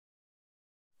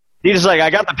He's like, I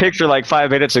got the picture like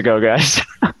 5 minutes ago, guys.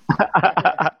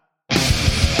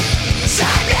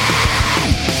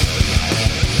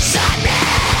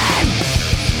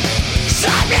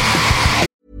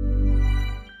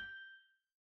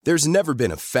 There's never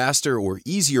been a faster or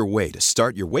easier way to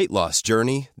start your weight loss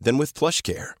journey than with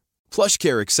PlushCare.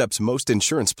 PlushCare accepts most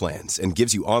insurance plans and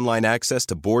gives you online access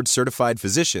to board-certified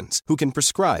physicians who can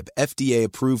prescribe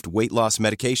FDA-approved weight loss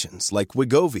medications like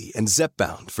Wegovy and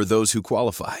Zepbound for those who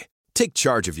qualify. Take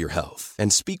charge of your health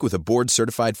and speak with a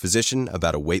board-certified physician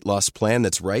about a weight loss plan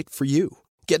that's right for you.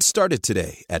 Get started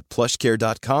today at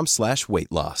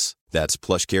plushcare.com/weight-loss. That's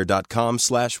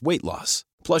plushcare.com/weight-loss.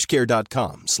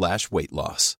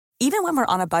 plushcare.com/weight-loss. Even when we're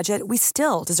on a budget, we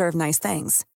still deserve nice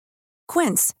things.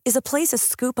 Quince is a place to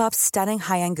scoop up stunning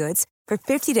high-end goods for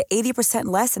 50 to 80%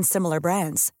 less than similar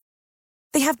brands.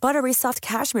 They have buttery soft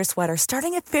cashmere sweaters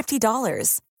starting at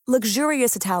 $50,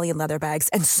 luxurious Italian leather bags,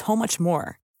 and so much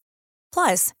more.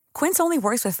 Plus, Quince only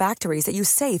works with factories that use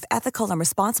safe, ethical, and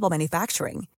responsible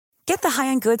manufacturing. Get the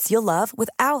high-end goods you'll love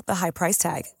without the high price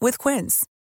tag with Quince.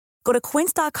 Go to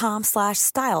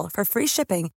quince.com/style for free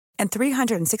shipping and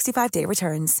 365-day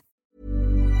returns.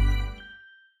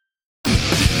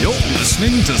 You're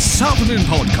listening to Sappenin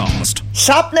Podcast.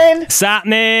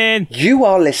 Sappenin! You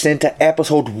are listening to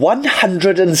episode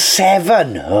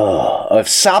 107 of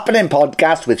Sappenin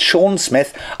Podcast with Sean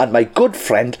Smith and my good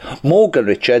friend Morgan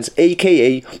Richards,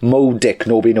 a.k.a. Mo Dick.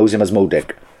 Nobody knows him as Mo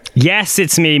Dick. Yes,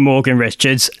 it's me, Morgan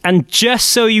Richards. And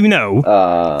just so you know,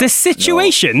 the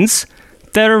situations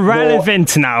that are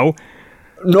relevant now...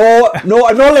 No,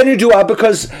 I'm not letting you do that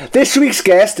because this week's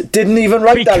guest didn't even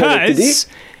write that lyric, did he?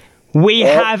 We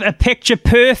have a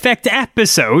picture-perfect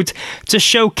episode to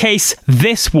showcase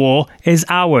this war is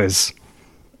ours.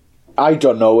 I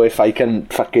don't know if we can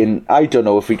pull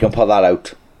that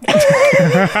out.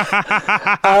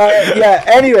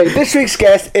 Anyway, this week's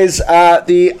guest is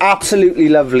the absolutely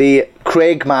lovely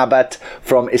Craig Mabbutt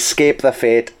from Escape the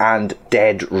Fate and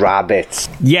Dead Rabbits.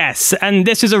 Yes, and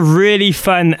this is a really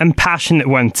fun and passionate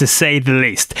one, to say the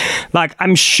least. Like,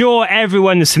 I'm sure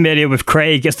everyone is familiar with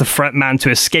Craig as the frontman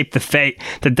to Escape the Fate,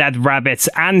 the Dead Rabbits,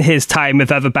 and his time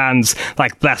with other bands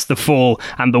like Bless the Fall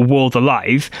and The World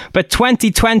Alive. But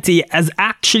 2020 has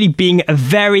actually been a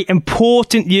very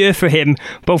important year for him,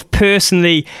 both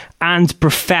personally and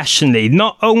professionally.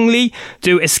 Not only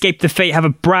do Escape the Fate have a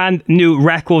brand new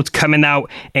record coming out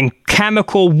in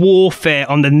Chemical Warfare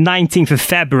on the 19th of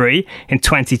February in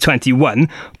 2021,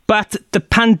 but the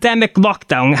pandemic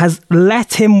lockdown has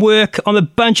let him work on a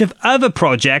bunch of other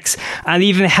projects and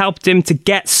even helped him to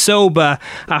get sober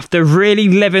after really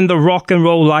living the rock and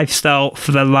roll lifestyle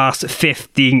for the last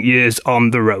 15 years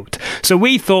on the road. So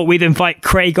we thought we'd invite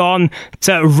Craig on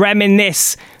to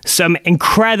reminisce some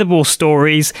incredible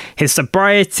stories, his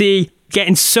sobriety,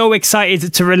 getting so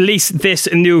excited to release this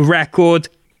new record,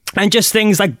 and just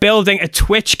things like building a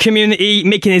Twitch community,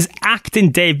 making his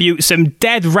acting debut, some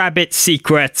Dead Rabbit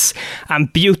secrets,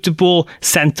 and beautiful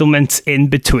sentiments in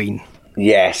between.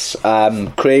 Yes,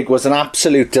 Craig was an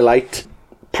absolute delight.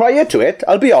 Prior to it,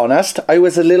 I'll be honest, I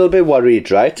was a little bit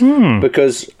worried, right?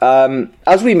 Because,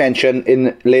 as we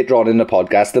mentioned later on in the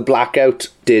podcast, the Blackout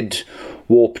did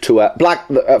Warped Tour.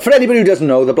 For anybody who doesn't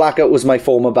know, the Blackout was my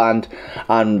former band,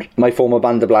 and my former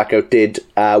band, the Blackout, did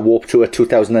Warped Tour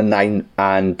 2009,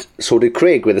 and so did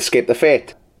Craig with Escape the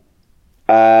Fate.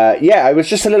 I was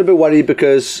just a little bit worried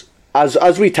because,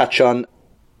 as we touch on,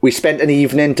 we spent an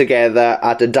evening together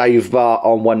at a dive bar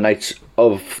on one night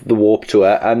of the Warped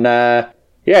Tour, and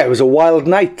it was a wild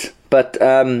night. But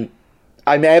I'm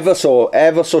ever so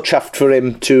chuffed for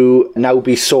him to now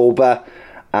be sober,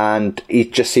 and he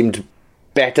just seemed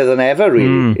better than ever,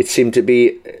 really. It seemed to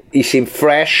be, he seemed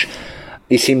fresh,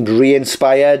 he seemed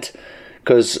re-inspired,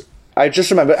 because I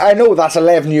just remember, I know that's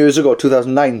 11 years ago,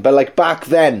 2009, but like back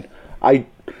then,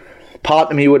 part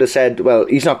of me would have said, well,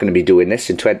 he's not going to be doing this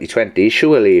in 2020,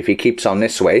 surely, if he keeps on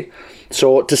this way.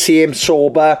 So to see him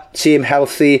sober, see him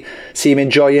healthy, see him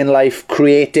enjoying life,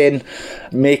 creating,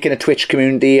 making a Twitch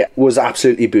community was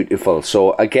absolutely beautiful.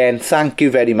 So again, thank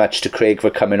you very much to Craig for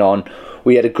coming on.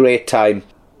 We had a great time.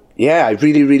 Yeah, I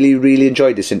really, really, really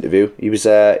enjoyed this interview. He was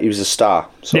a star.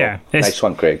 So yeah, nice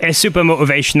one, Craig. It's super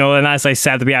motivational, and as I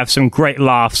said, we have some great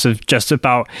laughs of just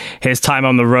about his time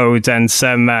on the road and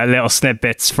some little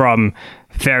snippets from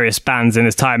various bands in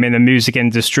his time in the music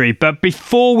industry. But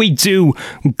before we do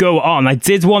go on, I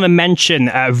did want to mention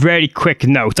a very quick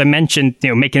note. I mentioned,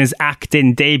 making his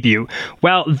acting debut.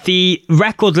 Well, the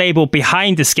record label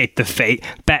behind Escape the Fate,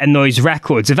 Better Noise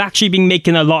Records, have actually been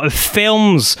making a lot of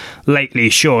films lately,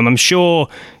 Sean. I'm sure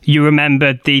you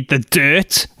remember the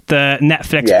Dirt, the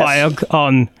Netflix biog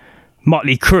on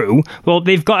Motley Crue, well,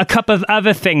 they've got a couple of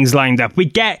other things lined up. We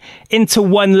get into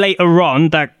one later on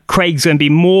that Craig's going to be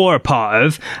more a part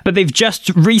of, but they've just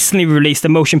recently released a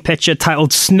motion picture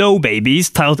titled Snow Babies,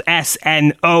 titled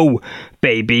SNO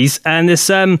Babies, and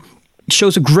this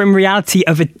shows a grim reality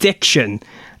of addiction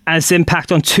and its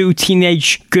impact on two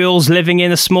teenage girls living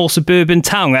in a small suburban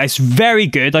town. It's very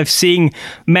good. I've seen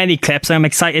many clips. I'm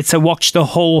excited to watch the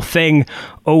whole thing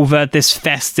over this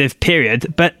festive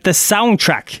period, but the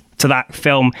soundtrack to that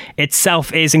film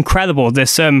itself is incredible.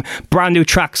 There's some brand new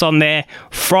tracks on there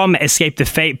from Escape the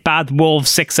Fate, Bad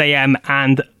Wolves, 6am,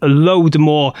 and a load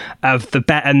more of the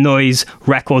Better Noise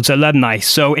Records alumni.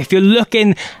 So if you're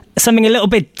looking something a little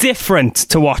bit different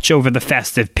to watch over the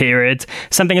festive period,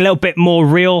 something a little bit more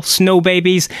real, Snow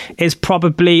Babies is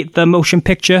probably the motion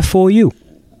picture for you.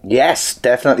 Yes,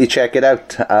 definitely check it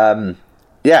out.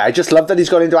 Yeah, I just love that he's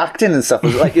got into acting and stuff.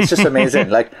 Like, it's just amazing.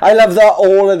 Like, I love that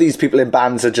all of these people in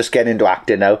bands are just getting into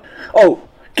acting now. Oh,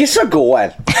 give a go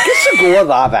then. Give a go at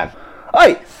that then.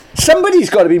 Aye, somebody's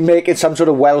got to be making some sort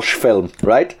of Welsh film,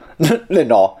 right? They're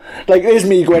not. Like, there's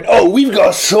me going, oh, we've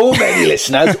got so many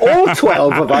listeners, all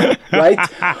 12 of them, right?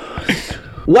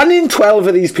 1 in 12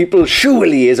 of these people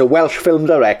surely is a Welsh film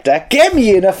director. Get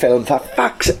me in a film for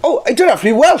fuck's sake. Oh, I don't have to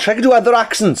be Welsh. I can do other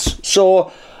accents.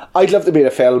 So I'd love to be in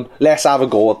a film. Let's have a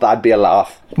go. That'd be a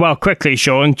laugh. Well, quickly,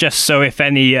 Sean, just so if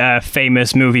any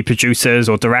famous movie producers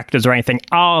or directors or anything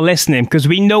are listening, because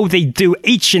we know they do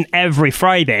each and every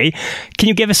Friday, can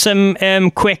you give us some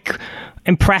quick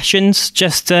impressions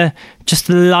just to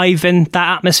liven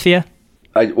that atmosphere?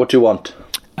 What do you want?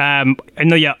 I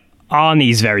know your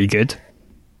Arnie's very good.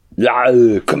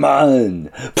 Oh, come on.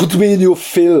 Put me in your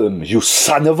film, you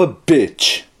son of a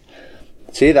bitch.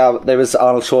 See, there was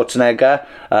Arnold Schwarzenegger.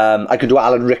 I could do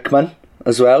Alan Rickman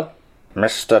as well.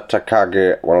 Mr.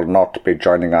 Takagi will not be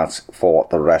joining us for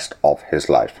the rest of his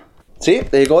life. See,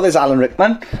 there you go, there's Alan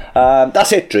Rickman.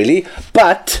 That's it, really.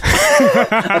 But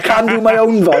I can do my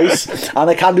own voice, and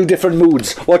I can do different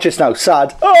moods. Watch this now,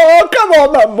 sad. Oh, come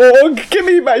on, my Morg, give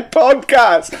me my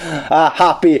podcast.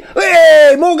 Happy.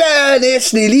 Hey, Morgan,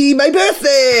 it's nearly my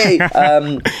birthday.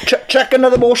 Check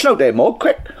another motion out there, Morg,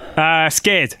 quick.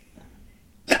 Scared.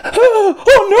 Oh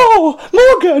no,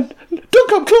 Morgan! Don't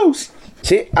come close.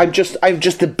 See, I'm just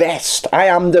the best. I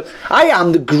am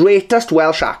the greatest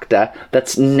Welsh actor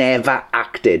that's never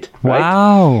acted. Right?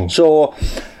 Wow. So,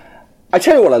 I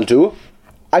tell you what I'll do.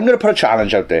 I'm going to put a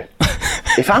challenge out there.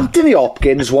 If Anthony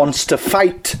Hopkins wants to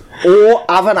fight or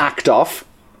have an act off,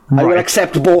 I will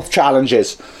accept both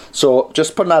challenges. So,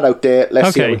 just putting that out there.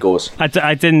 Let's see how it goes.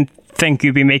 I didn't think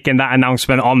you'd be making that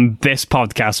announcement on this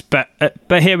podcast, but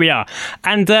here we are.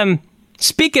 And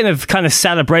speaking of kind of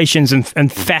celebrations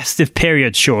and festive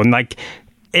periods, Sean, like,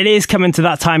 it is coming to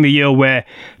that time of year where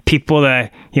people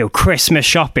are, Christmas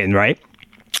shopping, right?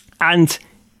 And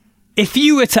if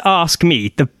you were to ask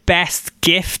me the best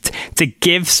gift to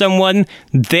give someone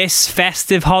this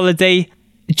festive holiday,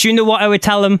 do you know what I would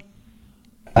tell them?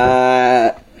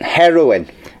 Heroin.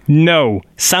 No,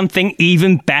 something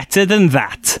even better than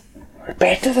that.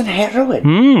 Better than heroin?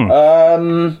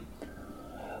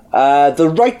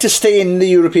 The right to stay in the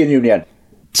European Union.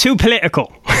 Too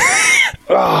political.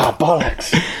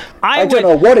 Bollocks. I don't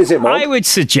know. What is it, Mark? I would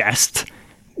suggest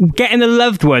getting a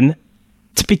loved one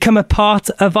to become a part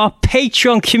of our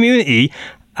Patreon community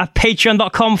at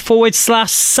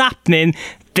patreon.com/sapnin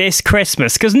this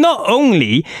Christmas. Because not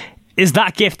only is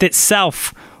that gift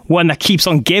itself one that keeps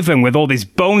on giving with all these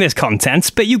bonus contents,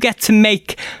 but you get to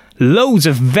make loads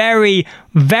of very,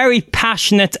 very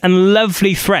passionate and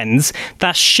lovely friends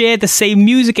that share the same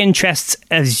music interests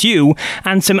as you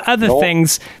and some other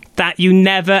things that you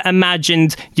never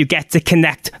imagined you get to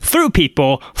connect through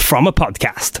people from a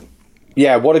podcast.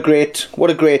 Yeah, what a great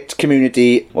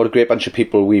community, what a great bunch of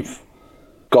people we've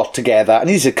got together. And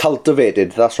these are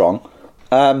cultivated, that's wrong.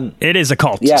 It is a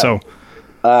cult, so...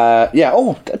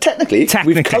 technically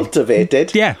we've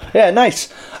cultivated. Yeah, nice.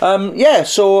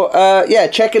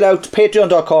 Check it out,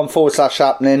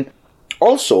 patreon.com/sapnin.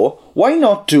 Also, why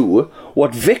not do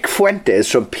what Vic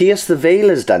Fuentes from Pierce the Veil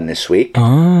has done this week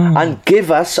and give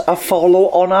us a follow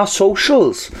on our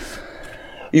socials.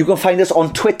 You can find us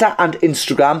on Twitter and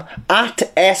Instagram at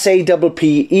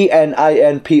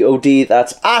SAPPENINPOD.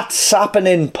 That's at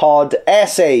SappeninPod,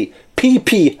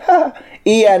 SAPPENINPOD.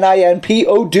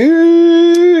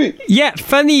 Yeah,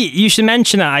 funny you should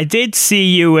mention that. I did see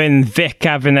you and Vic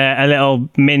having a little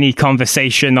mini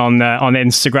conversation on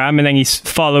Instagram, and then he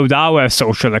followed our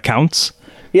social accounts.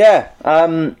 Yeah,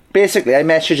 basically I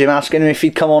messaged him asking him if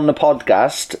he'd come on the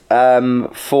podcast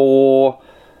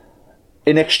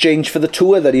in exchange for the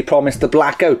tour that he promised the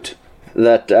Blackout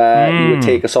that he would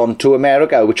take us on to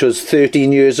America, which was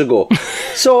 13 years ago.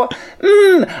 So,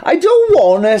 I don't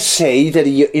want to say that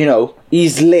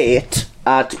he's late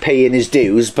at paying his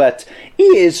dues, but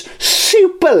he is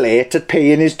super late at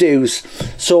paying his dues.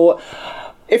 So,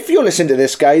 if you're listening to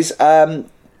this, guys,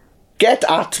 get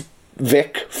at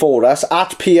Vic for us,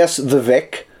 at Pierce the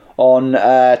Vic on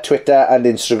Twitter and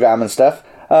Instagram and stuff,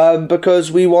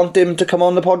 because we want him to come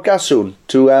on the podcast soon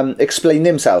to explain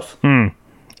himself.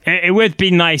 It would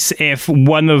be nice if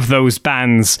one of those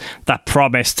bands that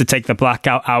promised to take the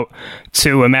Blackout out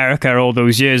to America all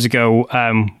those years ago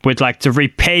would like to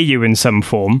repay you in some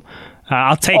form.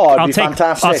 I'll take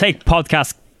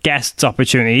podcast guests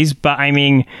opportunities, but I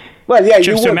mean, well, yeah,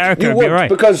 trips to America would be right,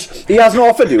 because he hasn't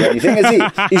offered you anything, has he?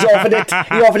 He's offered it.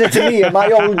 He offered it to me and my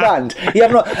old band.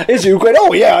 Is you going?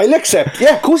 Oh yeah, I'll accept.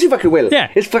 Yeah, of course he fucking will. Yeah,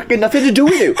 it's fucking nothing to do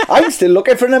with you. I'm still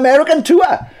looking for an American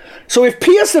tour. So if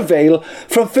Pierce the Veil,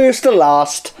 from first to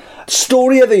last,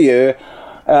 story of the year,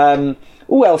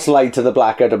 who else lied to the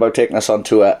Blackout about taking us on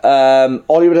tour?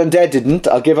 Hollywood Undead didn't,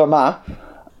 I'll give him that.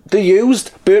 The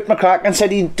Used, Burt McCracken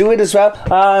said he'd do it as well.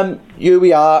 Here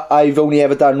we are, I've only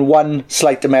ever done one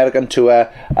slight American tour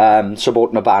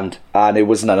supporting a band, and it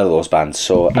was none of those bands.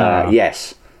 So,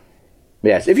 yes.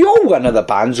 Yes, if you're one of the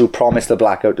bands who promised the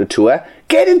Blackout a tour,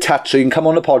 get in touch so you can come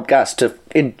on the podcast to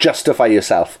justify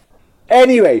yourself.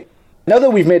 Anyway, now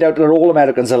that we've made out that all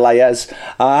Americans are liars,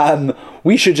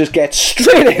 we should just get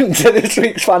straight into this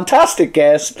week's fantastic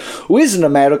guest, who is an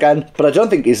American, but I don't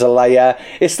think he's a liar.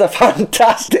 It's the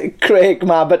fantastic Craig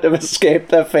Mabbutt of Escape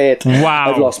the Fate.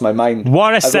 Wow. I've lost my mind.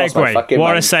 What a segue.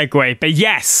 What a segue. But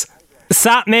yes,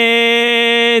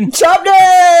 Sapnin!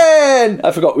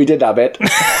 I forgot we did that bit.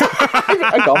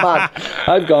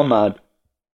 I've gone mad.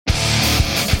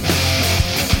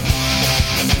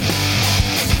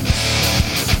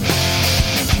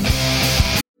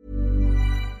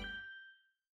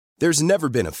 There's never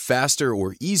been a faster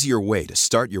or easier way to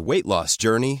start your weight loss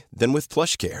journey than with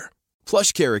PlushCare.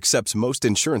 PlushCare accepts most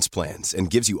insurance plans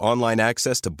and gives you online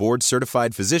access to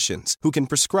board-certified physicians who can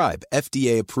prescribe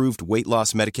FDA-approved weight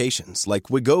loss medications like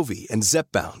Wegovy and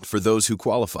Zepbound for those who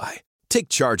qualify. Take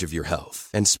charge of your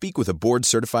health and speak with a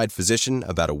board-certified physician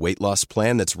about a weight loss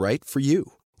plan that's right for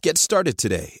you. Get started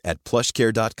today at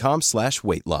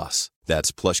plushcare.com/weight-loss.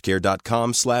 That's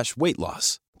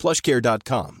plushcare.com/weight-loss.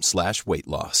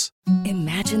 plushcare.com/weight-loss.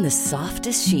 Imagine the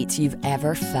softest sheets you've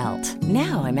ever felt.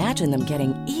 Now imagine them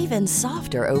getting even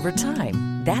softer over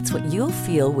time. That's what you'll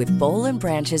feel with Boll &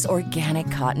 Branch's organic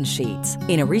cotton sheets.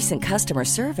 In a recent customer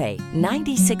survey,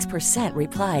 96%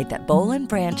 replied that Boll &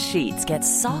 Branch sheets get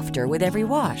softer with every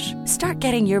wash. Start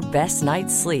getting your best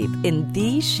night's sleep in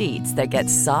these sheets that get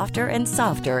softer and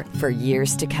softer for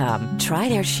years to come. Try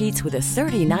their sheets with a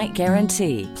 30-night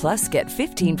guarantee. Plus, get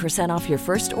 15% off your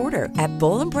first order at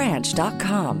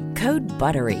BollandBranch.com. Code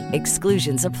BUTTERY.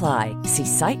 Exclusions apply. See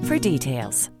site for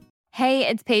details. Hey,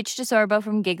 it's Paige DeSorbo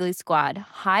from Giggly Squad.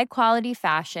 High quality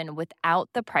fashion without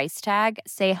the price tag.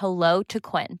 Say hello to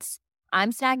Quince.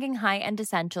 I'm snagging high-end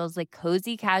essentials like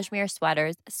cozy cashmere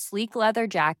sweaters, sleek leather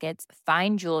jackets,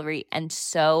 fine jewelry, and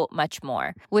so much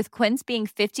more. With Quince being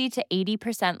 50 to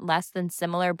 80% less than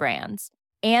similar brands.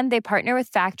 And they partner with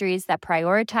factories that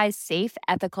prioritize safe,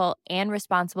 ethical, and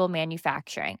responsible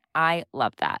manufacturing. I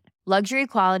love that. Luxury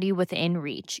quality within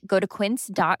reach. Go to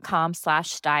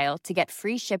quince.com/style to get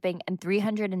free shipping and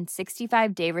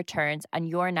 365-day returns on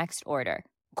your next order.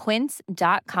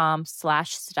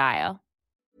 Quince.com/style.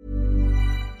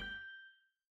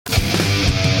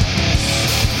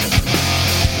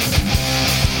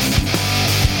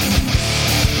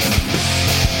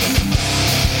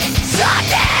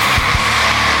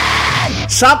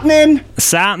 Sapnin!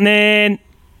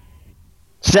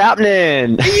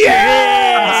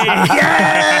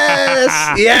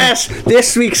 Yes!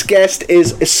 This week's guest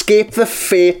is Escape the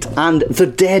Fate and the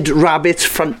Dead Rabbits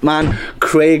frontman,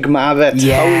 Craig Mabbutt.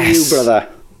 Yes. How are you, brother?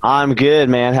 I'm good,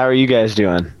 man. How are you guys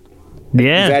doing?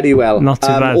 Yeah, very well. Not too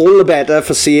bad. All the better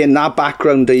for seeing that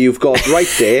background that you've got right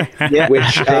there, yeah,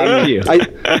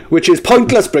 which is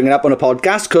pointless bringing up on a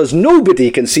podcast because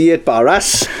nobody can see it bar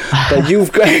us. But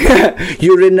you've got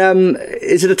you're in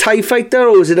is it a TIE fighter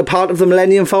or is it a part of the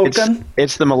Millennium Falcon?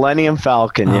 It's the Millennium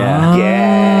Falcon. Yeah.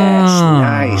 Yes.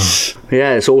 Nice.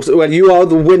 Yes. Also, well, you are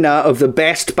the winner of the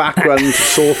best background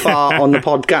so far on the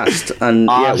podcast, and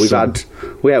awesome.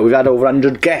 we've had over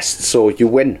 100 guests, so you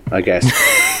win, I guess.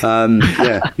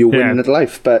 You're winning at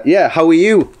life. But yeah, how are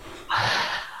you?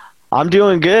 I'm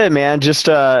doing good, man. Just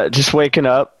waking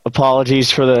up.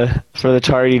 Apologies for the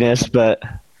tardiness, but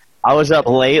I was up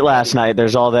late last night.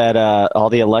 There's all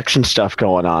the election stuff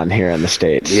going on here in the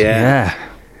States. Yeah.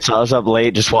 So I was up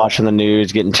late just watching the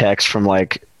news, getting texts from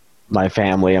like my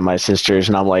family and my sisters,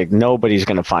 and I'm like, nobody's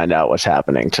gonna find out what's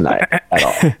happening tonight at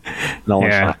all. No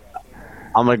one's Yeah.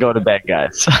 I'm gonna go to bed,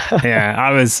 guys.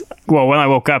 Yeah, when I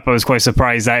woke up, I was quite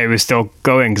surprised that it was still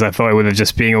going, because I thought it would have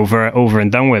just been over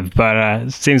and done with. But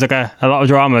it seems like a lot of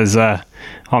dramas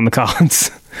on the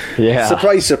cards. Yeah.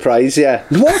 Surprise, surprise, yeah.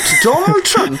 What? Donald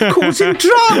Trump causing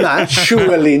drama?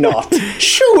 Surely not.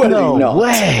 Surely No not.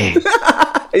 way.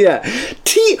 Yeah.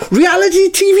 Reality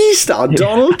TV star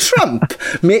Donald Trump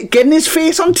getting his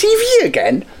face on TV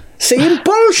again? Saying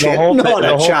bullshit? The whole, Not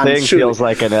the a whole chance. thing surely. feels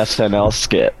like an SNL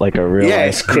skit, like a real. Yeah, life.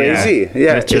 it's crazy. Yeah,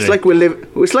 Yeah, literally.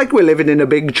 it's like we're living in a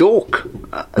big joke.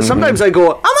 Sometimes I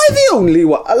go, am I the only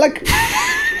one? Like,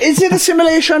 is it a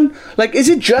simulation? Like, is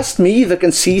it just me that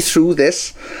can see through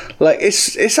this? Like,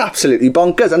 it's absolutely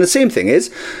bonkers. And the same thing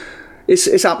is,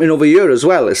 it's happening over here as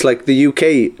well. It's like the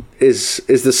UK is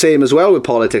the same as well with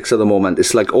politics at the moment.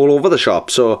 It's like all over the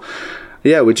shop. So.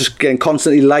 Yeah, we're just getting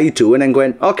constantly lied to and then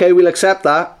going, okay, we'll accept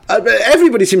that.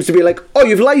 Everybody seems to be like, oh,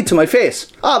 you've lied to my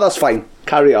face. Ah, that's fine.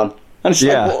 Carry on. And it's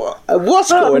Yeah. like,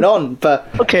 what's going on? But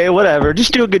Okay, whatever.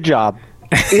 Just do a good job.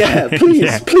 yeah,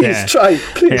 please, please try.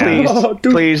 Please, Yeah.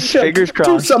 Please, fingers Do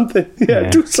crossed. something.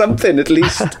 Yeah, do something at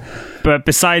least. But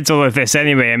besides all of this,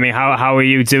 anyway, I mean, how are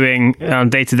you doing on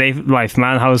day-to-day life,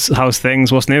 man? How's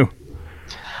things? What's new?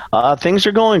 Things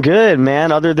are going good,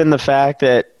 man. Other than the fact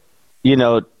that, you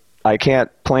know, I can't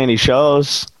play any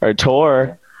shows or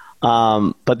tour.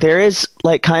 But there is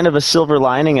like kind of a silver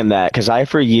lining in that, because I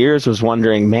for years was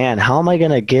wondering, man, how am I going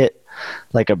to get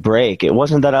like a break? It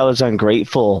wasn't that I was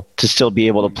ungrateful to still be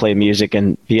able to play music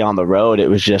and be on the road. It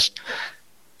was just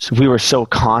we were so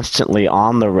constantly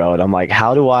on the road. I'm like,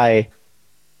 how do I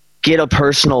get a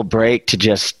personal break to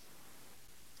just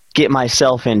get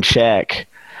myself in check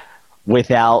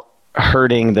without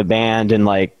hurting the band and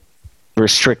like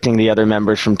restricting the other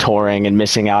members from touring and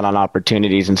missing out on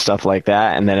opportunities and stuff like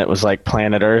that? And then it was like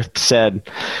Planet Earth said,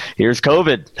 here's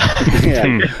COVID.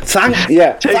 Yeah.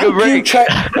 Thank a you, break.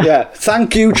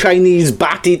 thank you, Chinese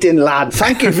bat-eating lad.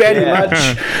 Thank you very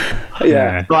much.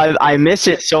 Yeah. So I miss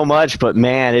it so much, but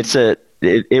man,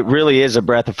 it really is a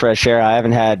breath of fresh air. I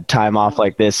haven't had time off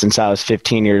like this since I was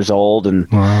 15 years old. And,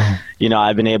 you know,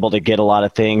 I've been able to get a lot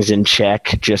of things in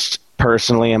check just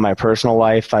personally in my personal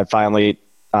life. I finally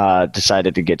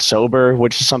decided to get sober,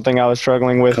 which is something I was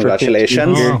struggling with.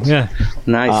 Congratulations. For 15 years. Yeah.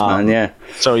 Nice, man, yeah.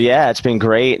 So yeah, it's been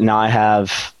great. Now I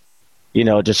have, you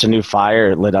know, just a new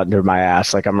fire lit under my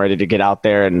ass. Like I'm ready to get out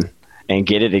there and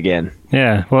get it again.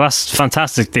 Yeah, well, that's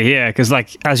fantastic to hear, because,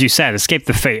 like, as you said, Escape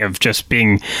the Fate of just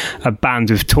being a band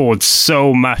who've toured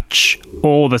so much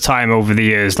all the time over the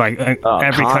years, like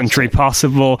every country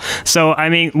possible. So, I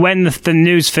mean, when the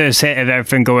news first hit of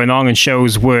everything going on and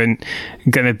shows weren't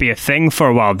going to be a thing for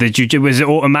a while, was it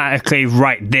automatically,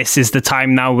 right, this is the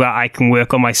time now that I can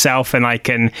work on myself and I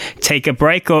can take a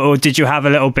break, or did you have a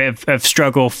little bit of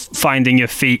struggle finding your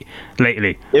feet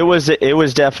lately? It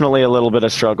was definitely a little bit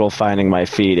of struggle finding my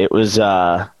feet. It was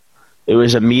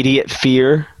immediate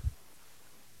fear.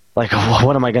 Like,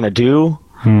 what am I going to do?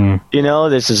 You know,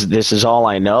 this is all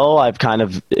I know. I've kind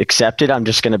of accepted I'm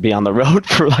just going to be on the road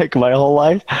for like my whole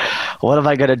life. What am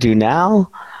I going to do now?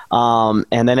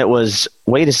 And then it was,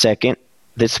 wait a second,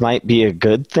 this might be a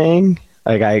good thing.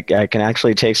 Like I can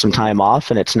actually take some time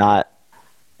off, and it's not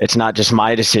just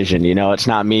my decision. You know, it's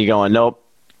not me going, nope,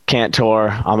 can't tour.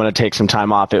 I'm going to take some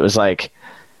time off. It was like,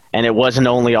 and it wasn't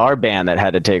only our band that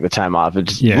had to take the time off.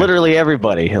 It's literally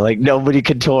everybody. Like nobody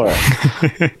could tour.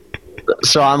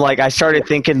 So I'm like, I started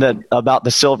thinking about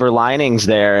the silver linings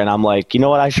there, and I'm like, you know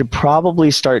what? I should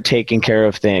probably start taking care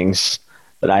of things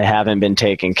that I haven't been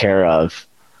taking care of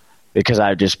because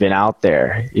I've just been out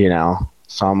there, you know?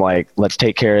 So I'm like, let's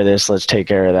take care of this. Let's take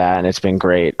care of that. And it's been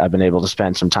great. I've been able to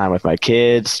spend some time with my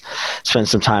kids, spend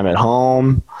some time at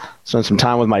home, spend some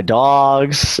time with my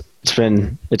dogs. It's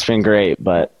been great,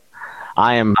 but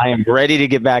I am ready to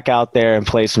get back out there and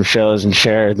play some shows and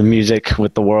share the music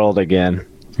with the world again,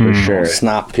 for sure.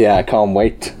 Snap, yeah, I can't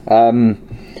wait.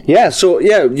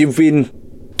 You've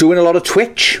been doing a lot of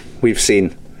Twitch, we've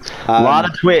seen. A lot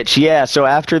of Twitch, yeah. So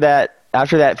after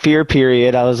that fear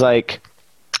period, I was like,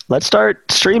 let's start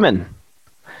streaming.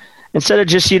 Instead of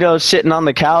just, you know, sitting on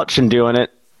the couch and doing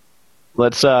it,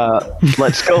 let's go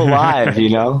live, you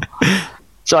know?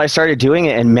 So I started doing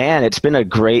it, and man, it's been a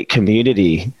great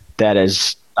community. That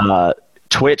is,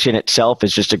 Twitch in itself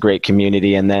is just a great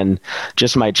community. And then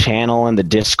just my channel and the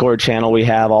Discord channel we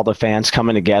have, all the fans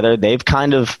coming together, I've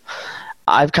kind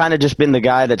of just been the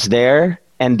guy that's there,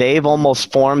 and they've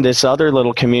almost formed this other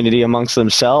little community amongst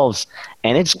themselves.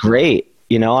 And it's great.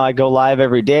 You know, I go live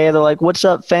every day. They're like, "What's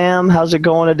up, fam? How's it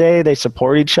going today?" They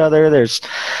support each other. There's,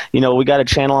 you know, we got a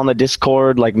channel on the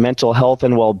Discord, like mental health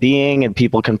and well-being, and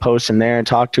people can post in there and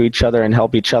talk to each other and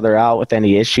help each other out with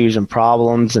any issues and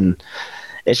problems. And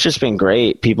it's just been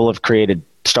great. People have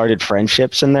started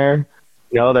friendships in there.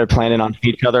 You know, they're planning on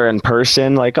each other in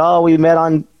person. Like, oh, we met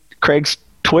on Craig's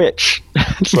Twitch.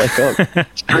 It's like, oh,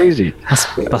 it's crazy. That's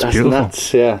beautiful.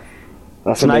 Nuts, yeah.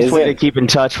 That's a nice way to keep in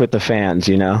touch with the fans,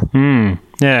 you know?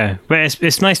 Yeah, but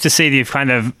it's nice to see that you've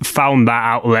kind of found that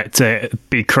outlet to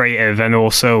be creative and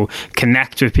also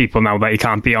connect with people now that you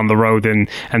can't be on the road and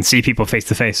see people face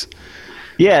to face.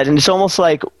 Yeah, and it's almost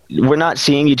like we're not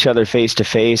seeing each other face to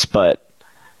face, but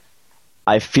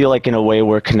I feel like in a way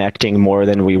we're connecting more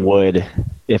than we would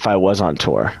if I was on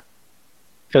tour.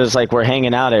 Because it's like we're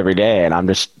hanging out every day and I'm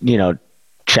just, you know,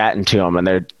 chatting to them and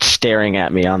they're staring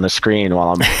at me on the screen while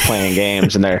I'm playing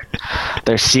games, and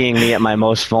they're seeing me at my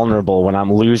most vulnerable when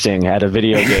I'm losing at a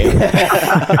video game.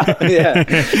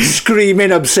 Yeah,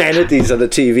 screaming obscenities on the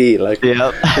TV, like,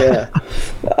 yeah,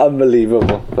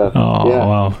 unbelievable. But,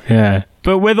 wow, yeah.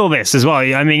 But with all this as well,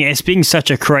 I mean, it's been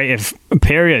such a creative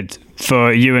period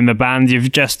for you and the band.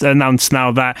 You've just announced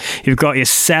now that you've got your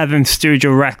 7th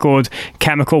studio record,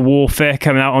 Chemical Warfare,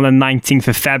 coming out on the 19th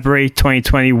of February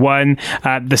 2021.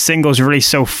 The singles released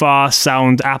so far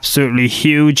sound absolutely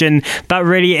huge, and that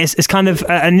really is kind of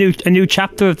a new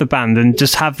chapter of the band and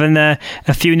just having a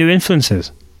few new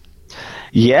influences.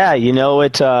 Yeah, you know,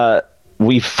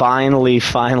 we finally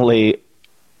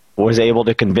was able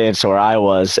to convince, or I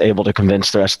was able to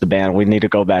convince the rest of the band, we need to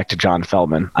go back to John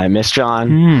Feldmann. I miss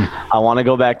John. I want to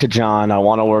go back to John. I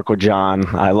want to work with John.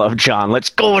 I love John. Let's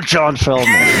go with John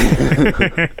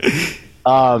Feldmann.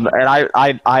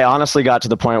 And I honestly got to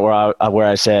the point where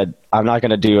I said, I'm not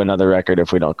going to do another record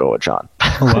if we don't go with John.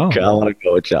 Wow. I want to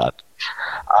go with John.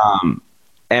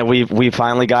 And we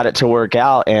finally got it to work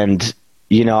out, and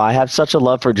you know, I have such a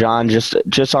love for John,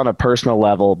 just on a personal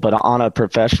level, but on a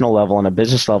professional level and a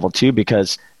business level too,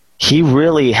 because he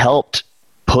really helped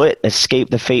put Escape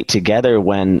the Fate together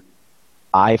when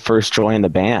I first joined the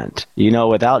band. You know,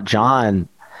 without John,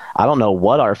 I don't know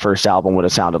what our first album would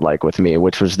have sounded like with me,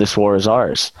 which was This War Is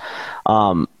Ours.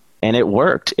 And it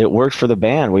worked. It worked for the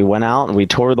band. We went out and we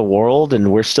toured the world,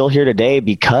 and we're still here today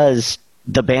because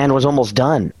the band was almost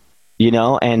done, you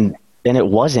know, and it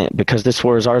wasn't, because This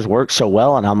War Is Ours worked so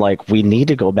well. And I'm like, we need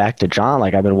to go back to John.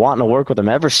 Like, I've been wanting to work with him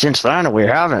ever since then, and we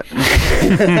haven't.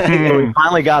 We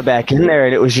finally got back in there,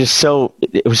 and it was so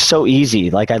easy.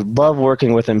 Like, I love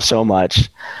working with him so much.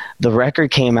 The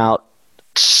record came out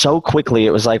so quickly.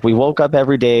 It was like we woke up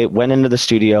every day, went into the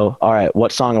studio. All right,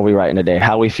 what song are we writing today?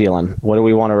 How are we feeling? What do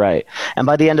we want to write? And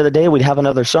by the end of the day, we'd have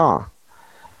another song.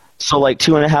 So like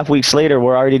 2.5 weeks later,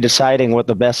 we're already deciding what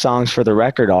the best songs for the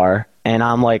record are. And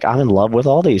I'm like, I'm in love with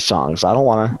all these songs. I don't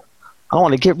want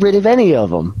to get rid of any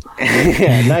of them.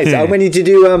 Yeah, nice. How many did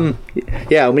you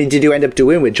end up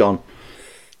doing with John?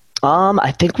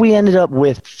 I think we ended up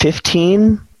with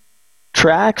 15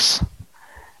 tracks,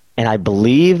 and I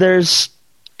believe there's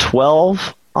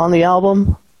 12 on the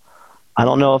album. I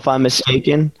don't know if I'm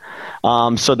mistaken.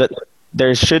 So that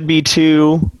there should be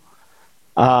 2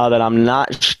 that I'm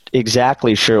not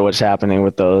exactly sure what's happening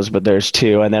with those, but there's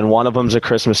 2, and then one of them's a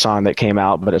Christmas song that came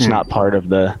out, but it's not part of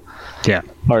the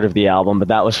album. But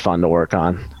that was fun to work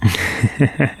on.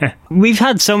 We've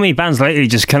had so many bands lately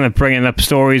just kind of bringing up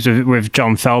stories with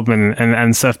John Feldmann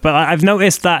and stuff, but I've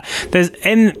noticed that there's,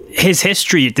 in his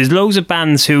history, there's loads of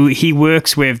bands who he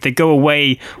works with. They go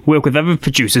away, work with other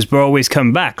producers, but always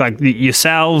come back, like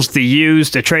yourselves, the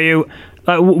Used, the Trio.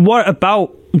 What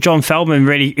about John Feldmann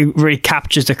really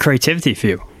captures the creativity for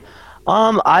you?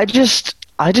 I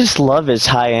just love his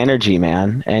high energy,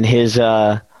 man, and his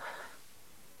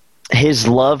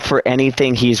love for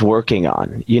anything he's working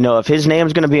on. You know, if his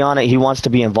name's going to be on it, he wants to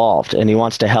be involved and he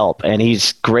wants to help, and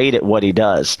he's great at what he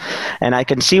does. And I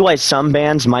can see why some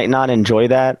bands might not enjoy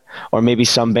that, or maybe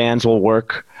some bands will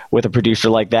work with a producer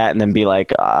like that and then be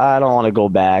like, I don't want to go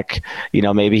back. You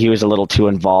know, maybe he was a little too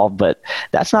involved, but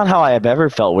that's not how I have ever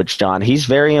felt with John. He's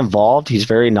very involved. He's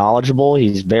very knowledgeable.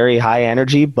 He's very high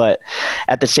energy. But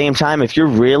at the same time, if you're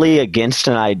really against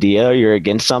an idea or you're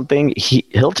against something,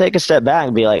 he'll take a step back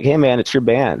and be like, hey, man, it's your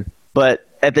band. But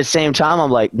at the same time,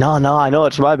 I'm like, no, I know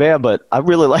it's my band, but I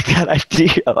really like that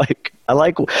idea. I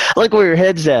like where your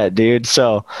head's at, dude.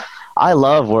 So I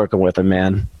love working with him,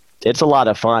 man. It's a lot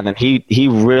of fun, and he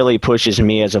really pushes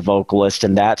me as a vocalist,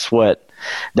 and that's what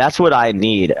I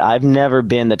need. I've never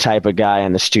been the type of guy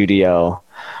in the studio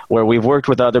where we've worked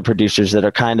with other producers that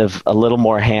are kind of a little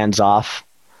more hands off,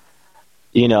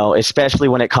 you know, especially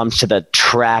when it comes to the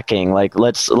tracking. Like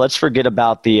let's forget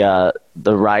about the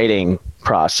writing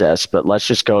process, but let's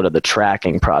just go to the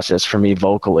tracking process for me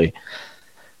vocally.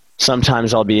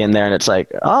 Sometimes I'll be in there and it's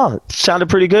like, oh, it sounded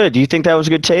pretty good. Do you think that was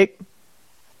a good take?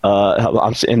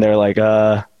 I'm sitting there like,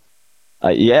 yeah,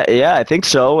 I think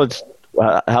so. It's,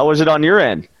 how was it on your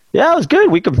end? Yeah, it was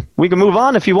good. We can move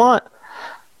on if you want.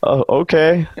 Oh,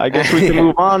 okay. I guess we can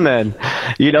move on then.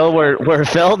 You know, where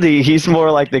Feldy, he's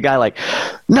more like the guy like,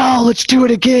 no, let's do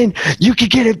it again. You can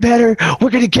get it better. We're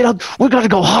going to get up. We're going to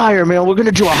go higher, man. We're going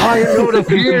to do a higher note up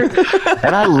here.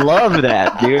 And I love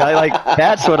that, dude.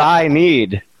 That's what I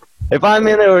need. If I'm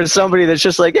in there with somebody that's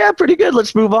just like, yeah, pretty good,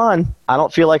 let's move on. I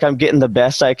don't feel like I'm getting the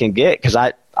best I can get because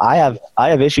I have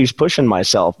issues pushing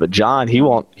myself. But John, he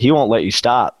won't let you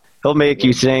stop. He'll make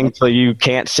you sing till you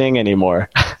can't sing anymore.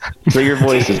 So your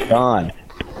voice is gone.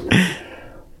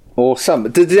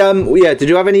 Awesome. Did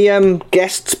you have any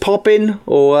guests pop in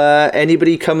or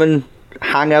anybody come and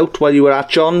hang out while you were at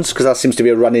John's? Because that seems to be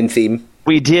a running theme.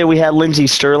 We did. We had Lindsey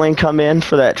Stirling come in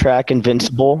for that track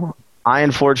Invincible. I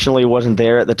unfortunately wasn't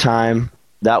there at the time.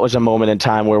 That was a moment in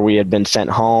time where we had been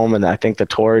sent home, and I think the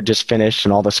tour had just finished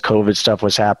and all this COVID stuff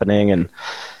was happening, and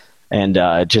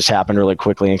it just happened really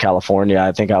quickly in California.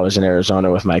 I think I was in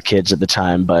Arizona with my kids at the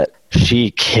time, but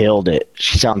she killed it.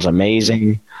 She sounds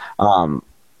amazing.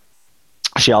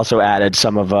 She also added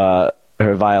some of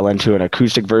her violin to an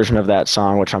acoustic version of that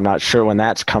song, which I'm not sure when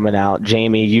that's coming out.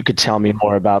 Jamie, you could tell me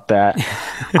more about that.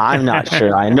 I'm not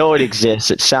sure. I know it exists.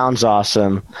 It sounds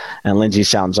awesome, and Lindsey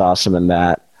sounds awesome in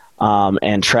that.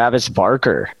 And Travis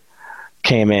Barker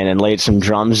came in and laid some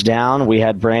drums down. We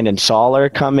had Brandon Soller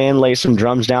come in, lay some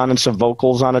drums down and some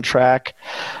vocals on a track.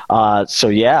 So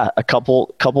yeah, a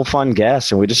couple fun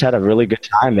guests, and we just had a really good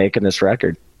time making this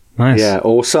record. Nice. Yeah,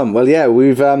 awesome. Well, yeah,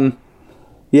 we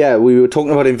were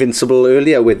talking about Invincible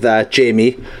earlier with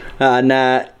Jamie, and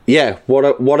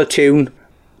what a tune.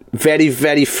 Very,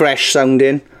 very fresh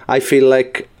sounding. I feel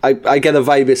like I get a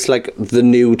vibe. It's like the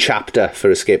new chapter for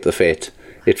Escape the Fate.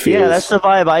 It feels. Yeah, that's the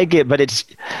vibe I get. But it's,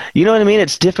 you know what I mean.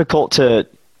 It's difficult to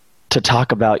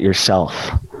talk about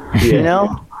yourself. Yeah. You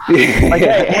know, like,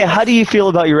 hey, how do you feel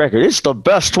about your record? It's the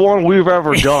best one we've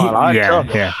ever done.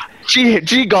 Yeah.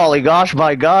 Gee, golly gosh,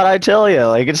 my God, I tell you,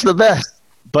 like, it's the best.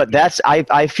 But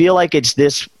I feel like it's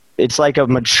like a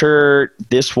mature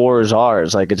This War Is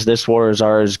Ours. Like, it's This War Is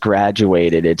Ours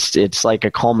graduated. It's like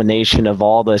a culmination of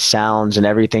all the sounds and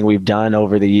everything we've done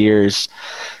over the years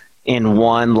in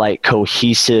one, like,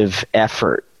 cohesive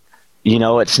effort. You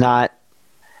know, it's not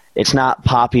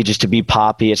poppy just to be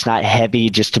poppy. It's not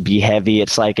heavy just to be heavy.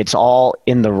 It's like it's all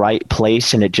in the right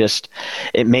place, and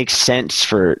it makes sense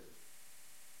for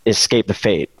Escape the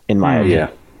Fate, in my opinion.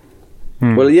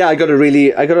 Yeah. Well, yeah, I got a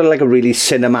really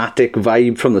cinematic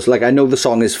vibe from this. Like, I know the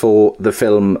song is for the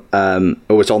film,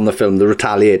 or it's on the film, The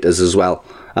Retaliators as well.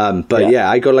 But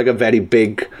I got like a very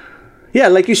big,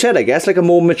 like you said, I guess, like a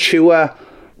more mature,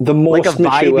 like a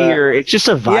vibey, it's just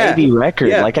a vibey record.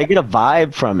 Yeah. Like, I get a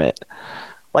vibe from it.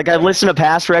 Like, I've listened to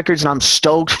past records and I'm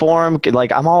stoked for them.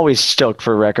 Like, I'm always stoked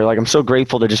for a record. Like, I'm so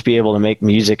grateful to just be able to make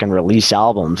music and release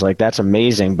albums. Like, that's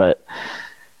amazing. But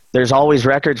there's always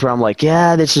records where I'm like,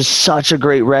 yeah, this is such a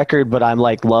great record, but I'm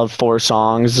like, love 4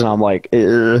 songs, and I'm like,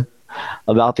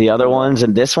 about the other ones.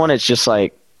 And this one, it's just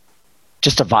like,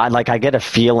 just a vibe. Like, I get a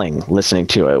feeling listening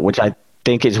to it, which I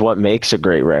think is what makes a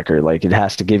great record. Like, it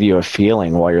has to give you a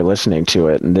feeling while you're listening to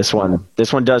it. And this one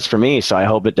does for me. So I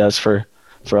hope it does for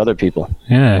other people.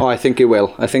 Yeah. Oh, I think it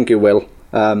will.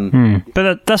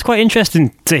 But that's quite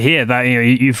interesting to hear that, you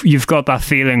know, you've got that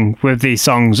feeling with these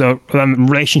songs, or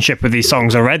relationship with these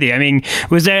songs already. I mean,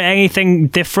 was there anything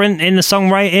different in the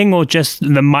songwriting or just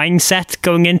the mindset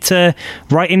going into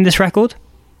writing this record?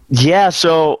 Yeah,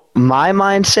 so my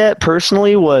mindset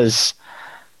personally was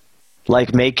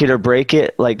like make it or break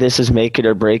it. Like, this is make it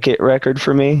or break it record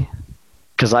for me.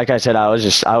 Because like I said, I was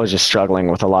just struggling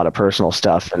with a lot of personal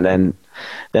stuff, and then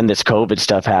this COVID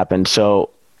stuff happened. So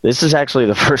this is actually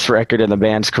the first record in the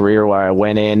band's career where I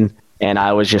went in and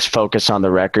I was just focused on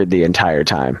the record the entire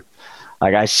time.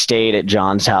 Like, I stayed at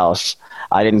John's house.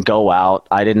 I didn't go out.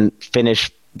 I didn't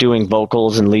finish doing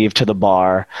vocals and leave to the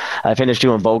bar. I finished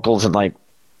doing vocals and like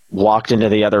walked into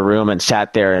the other room and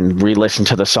sat there and re-listened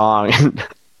to the song and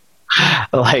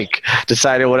like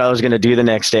decided what I was going to do the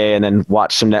next day, and then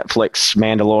watched some Netflix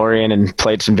Mandalorian and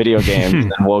played some video games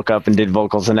and then woke up and did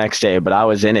vocals the next day. But I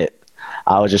was in it.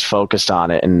 I was just focused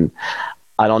on it. And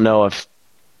I don't know if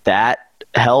that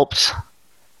helped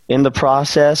in the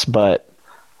process, but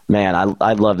man,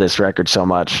 I love this record so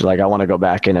much. Like, I want to go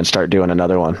back in and start doing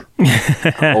another one.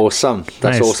 Awesome.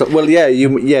 That's nice. Awesome. Well,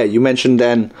 you mentioned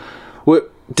then,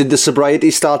 did the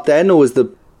sobriety start then, or was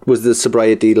the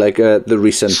sobriety like the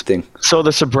recent thing? So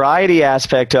the sobriety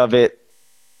aspect of it,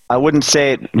 I wouldn't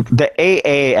say the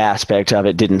AA aspect of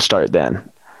it didn't start then.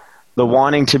 The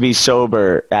wanting to be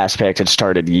sober aspect had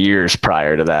started years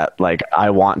prior to that. Like, I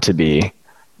want to be,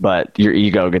 but your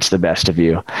ego gets the best of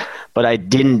you. But I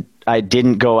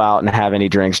didn't go out and have any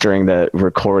drinks during the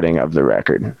recording of the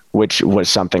record, which was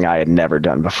something I had never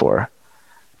done before.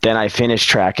 Then I finished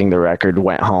tracking the record,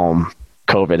 went home,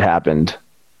 COVID happened,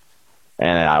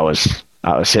 and I was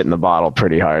hitting the bottle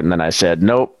pretty hard. And then I said,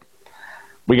 nope,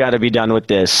 we got to be done with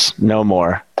this. No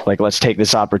more. Like, let's take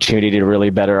this opportunity to really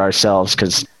better ourselves,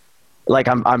 because like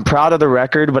I'm proud of the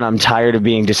record, but I'm tired of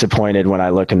being disappointed when I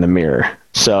look in the mirror.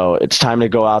 So it's time to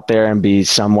go out there and be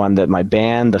someone that my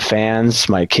band, the fans,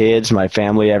 my kids, my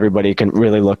family, everybody can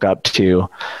really look up to,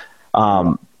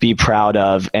 be proud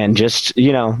of, and just,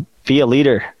 be a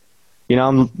leader.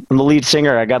 I'm the lead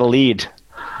singer. I got to lead.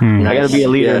 I got to be a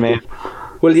leader, man.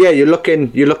 Well, yeah, you're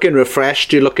looking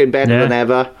refreshed. You're looking better than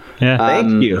ever. Yeah,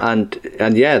 thank you.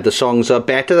 And yeah, the songs are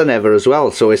better than ever as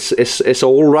well. So it's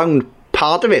all round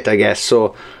part of it, I guess.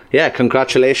 So yeah,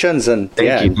 congratulations, and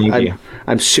thank you.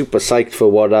 I'm super psyched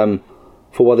for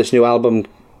what this new album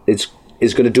is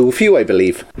going to do for you, I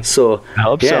believe. So I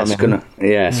hope so,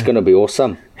 it's gonna be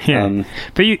awesome. Yeah,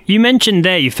 but you mentioned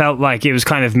there you felt like it was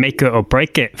kind of make it or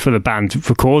break it for the band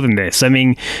recording this. I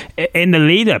mean, in the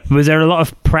lead up, was there a lot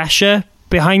of pressure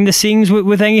behind the scenes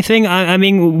with anything? I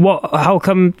mean, how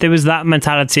come there was that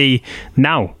mentality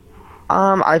now?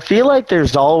 I feel like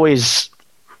there's always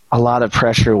a lot of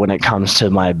pressure when it comes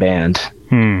to my band.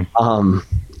 A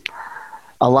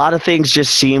lot of things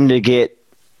just seem to get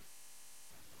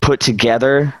put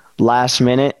together last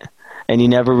minute, and you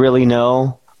never really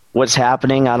know what's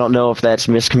happening. I don't know if that's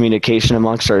miscommunication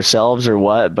amongst ourselves or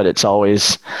what, but it's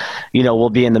always, we'll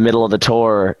be in the middle of the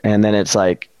tour, and then it's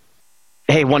like,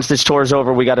 hey, once this tour's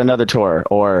over, we got another tour.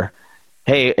 Or,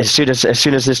 hey, as soon as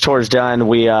this tour's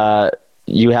done,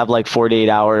 you have like 48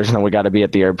 hours, and then we got to be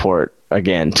at the airport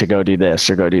again to go do this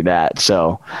or go do that.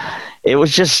 So it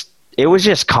was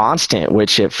just constant,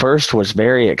 which at first was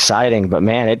very exciting, but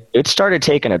man, it started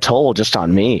taking a toll just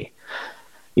on me.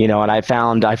 And I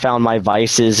found my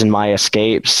vices and my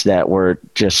escapes that were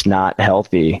just not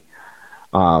healthy.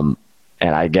 And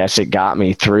I guess it got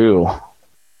me through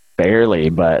barely,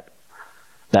 but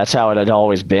that's how it had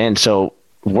always been. So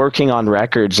working on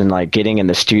records and like getting in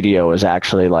the studio was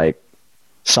actually like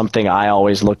something I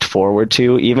always looked forward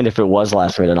to, even if it was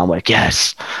last minute. I'm like,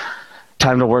 yes,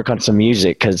 time to work on some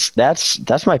music. 'Cause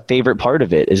that's my favorite part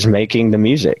of it, is making the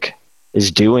music,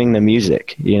 is doing the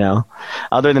music,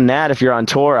 Other than that, if you're on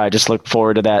tour, I just look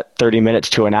forward to that 30 minutes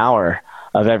to an hour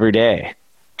of every day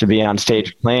to be on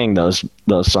stage playing those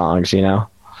songs, Yeah.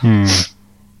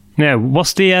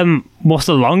 What's the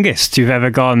longest you've ever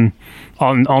gone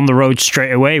on the road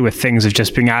straight away with things have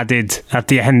just been added at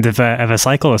the end of a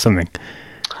cycle or something?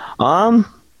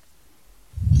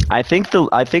 I think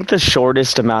the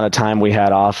shortest amount of time we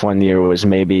had off one year was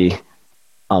maybe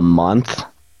a month.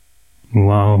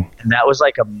 Wow. And that was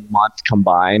like a month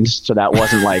combined. So that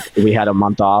wasn't like we had a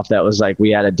month off. That was like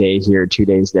we had a day here, 2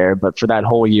 days there. But for that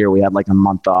whole year, we had like a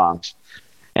month off.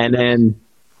 And then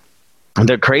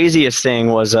the craziest thing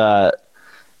was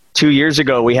 2 years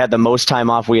ago, we had the most time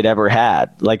off we had ever had.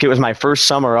 Like, it was my first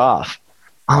summer off.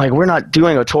 I'm like, we're not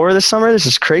doing a tour this summer? This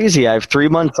is crazy. I have 3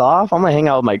 months off. I'm going to hang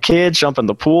out with my kids, jump in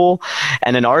the pool.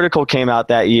 And an article came out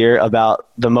that year about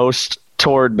the most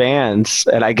toured bands.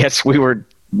 And I guess we were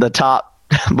the top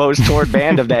most toured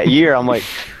band of that year. I'm like,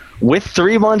 with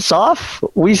 3 months off,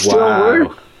 we still were.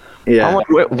 Yeah. I'm like,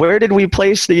 where did we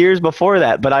place the years before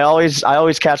that? But I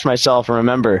always catch myself and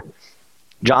remember,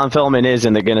 John Feldmann is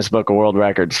in the Guinness Book of World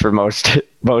Records for most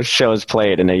shows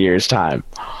played in a year's time.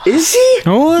 Is he?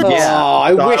 What? Yeah. Oh,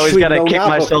 I wish always we'd gotta known kick that,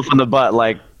 myself in the butt,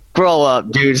 like, grow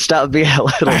up, dude. Stop being a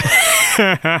little.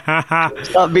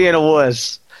 Stop being a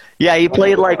wuss. Yeah, he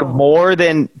played like more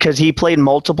than, because he played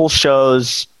multiple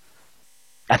shows.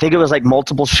 I think it was like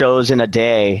multiple shows in a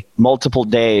day, multiple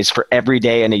days for every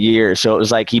day in a year. So it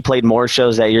was like he played more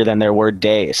shows that year than there were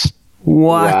days.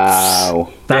 What?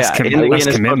 Wow. That's in the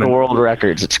Guinness Book of World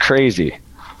Records. It's crazy.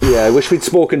 Yeah, I wish we'd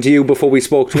spoken to you before we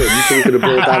spoke to him, so we could have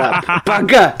brought that up.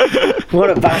 Bugger! What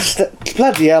a bastard.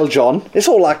 Bloody hell, John. It's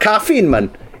all that caffeine,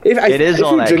 man.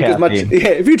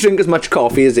 If you drink as much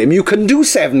coffee as him, you can do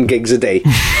 7 gigs a day.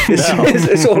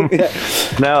 It's all, yeah.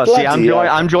 No, see,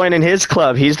 I'm joining his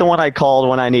club. He's the one I called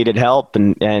when I needed help,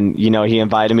 and he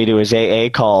invited me to his AA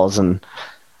calls, and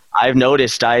I've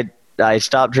noticed I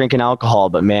stopped drinking alcohol,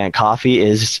 but man, coffee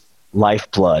is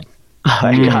lifeblood.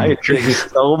 I drink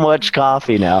so much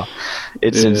coffee now.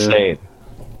 It's insane.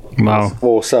 Wow.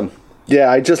 Awesome.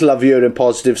 Yeah, I just love hearing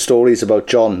positive stories about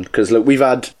John, because look, we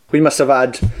must have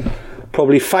had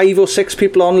probably 5 or 6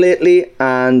 people on lately,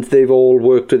 and they've all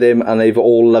worked with him and they've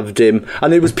all loved him.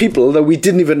 And there was people that we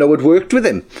didn't even know had worked with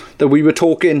him, that we were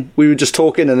just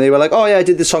talking, and they were like, oh yeah, I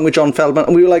did this song with John Feldman,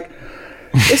 and we were like,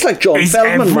 it's like John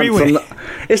Feldman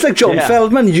it's like John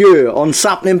Feldman on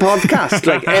Sapling Podcast.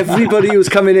 Like, everybody who's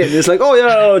coming in is like, oh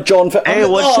yeah, John Feldman. Hey,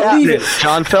 what's happening?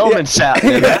 John Feldman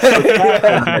Sapling.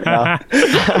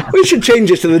 We should change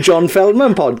it to the John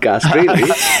Feldman Podcast, really.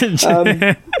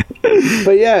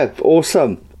 But yeah,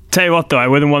 awesome. Tell you what, though, I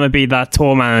wouldn't want to be that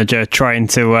tour manager trying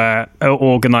to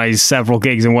organise several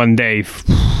gigs in one day.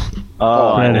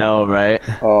 Oh, I know, right?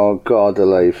 Oh, God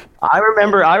alive. I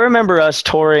remember us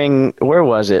touring, where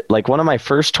was it? Like, one of my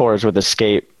first tours with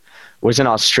Escape was in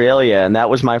Australia, and that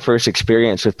was my first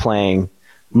experience with playing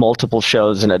multiple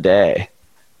shows in a day.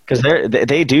 Because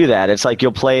they do that. It's like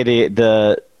you'll play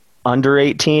the under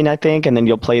 18, I think, and then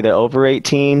you'll play the over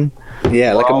 18.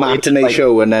 Yeah, like a matinee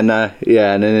show, and then and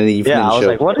then an evening show. Yeah, I was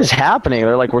like, what is happening?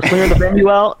 They're like, we're clearing the venue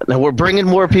out, and we're bringing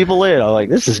more people in. I'm like,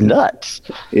 this is nuts.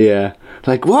 Yeah.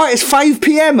 Like, what? It's 5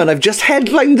 p.m. and I've just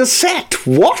headlined the set.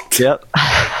 What? Yep.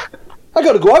 I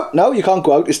gotta go out. No, you can't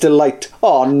go out. It's still light.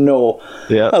 Oh, no.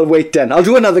 Yeah. I'll wait then. I'll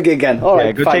do another gig again. All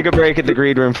right, go fine. take a break at the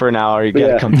green room for an hour. You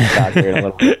gotta come back here in a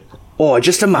little bit. Oh, I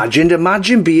just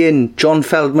imagine being John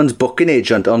Feldman's booking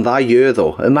agent on that year,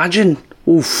 though. Imagine.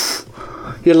 Oof.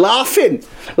 You're laughing.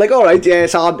 Like, all right, yeah,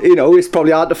 it's hard. It's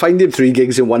probably hard to find him 3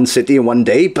 gigs in one city in one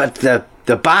day, but the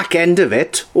back end of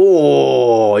it,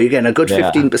 you're getting a good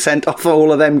 15% off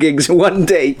all of them gigs in one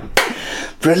day.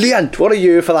 Brilliant. What a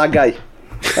year for that guy.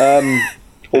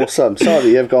 Awesome.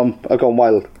 Sorry, I've gone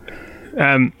wild.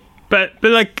 But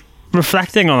like,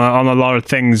 reflecting on a lot of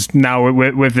things now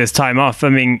with this time off, I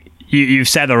mean, you've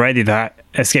said already that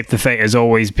Escape the Fate has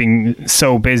always been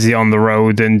so busy on the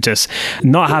road and just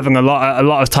not having a lot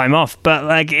of time off. But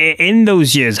like, in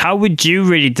those years, how would you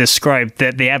really describe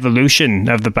the evolution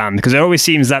of the band? Because it always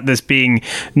seems that there's been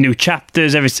new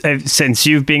chapters ever since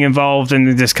you've been involved,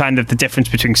 and there's kind of the difference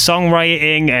between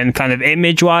songwriting and kind of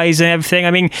image-wise and everything.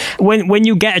 I mean, when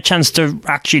you get a chance to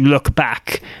actually look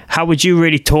back, how would you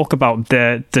really talk about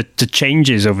the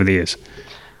changes over the years?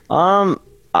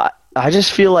 I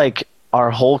just feel like our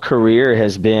whole career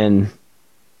has been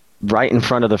right in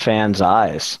front of the fans'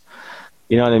 eyes.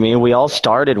 You know what I mean? We all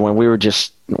started when we were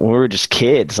just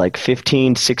kids, like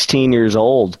 15, 16 years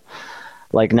old,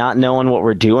 like not knowing what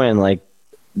we're doing. Like,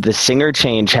 the singer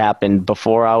change happened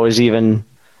before I was I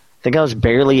think I was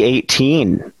barely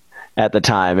 18 at the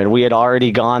time, and we had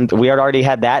already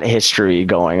had that history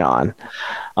going on.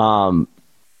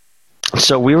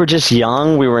 So we were just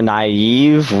young, we were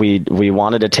naive, we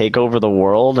wanted to take over the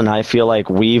world, and I feel like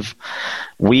we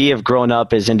have grown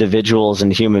up as individuals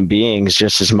and human beings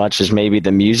just as much as maybe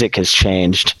the music has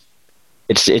changed.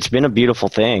 It's been a beautiful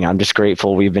thing. I'm just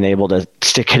grateful we've been able to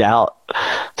stick it out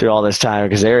through all this time,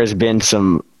 because there has been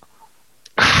some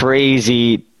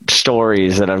crazy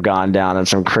stories that have gone down and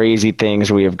some crazy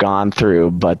things we have gone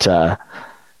through, but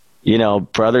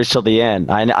brothers till the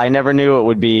end. I never knew it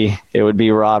would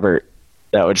be Robert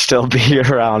that would still be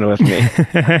around with me.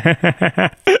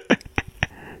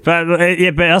 But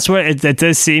that's what it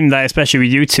does seem like, especially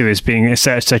with you two, as being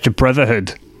such a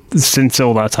brotherhood since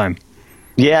all that time.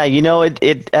 Yeah,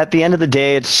 it at the end of the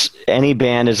day, it's any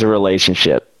band is a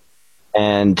relationship,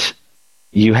 and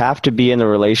you have to be in the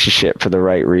relationship for the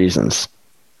right reasons,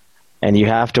 and you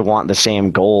have to want the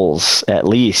same goals, at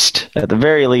the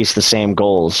very least, the same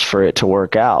goals for it to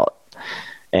work out.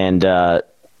 And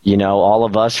all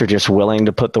of us are just willing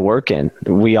to put the work in.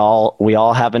 We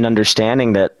all have an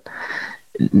understanding that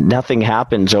nothing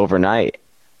happens overnight.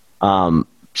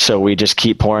 So we just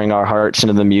keep pouring our hearts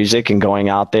into the music and going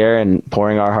out there and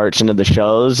pouring our hearts into the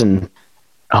shows and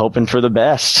hoping for the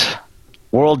best.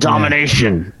 World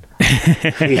domination.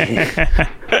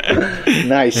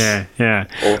 Nice. Yeah.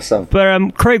 Awesome.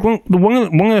 But Craig, one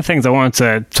of the things I wanted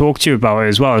to talk to you about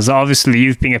as well is, obviously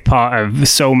you've been a part of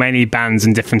so many bands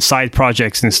and different side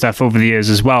projects and stuff over the years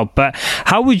as well. But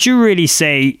how would you really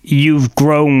say you've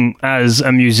grown as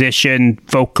a musician,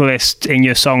 vocalist, in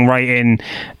your songwriting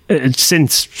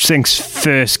since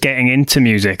first getting into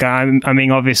music? I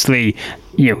mean, obviously,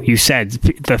 you said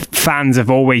the fans have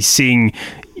always seen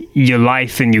your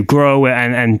life and you grow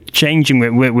and changing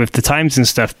with the times and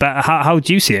stuff, but how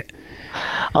do you see it?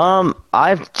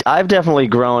 I've definitely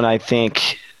grown, I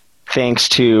think, thanks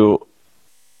to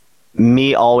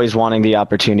me always wanting the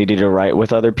opportunity to write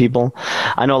with other people.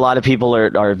 I know a lot of people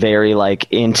are very like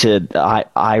into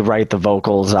I write the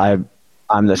vocals, I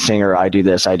I'm the singer, I do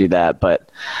this, I do that. But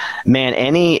man,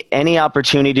 any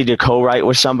opportunity to co-write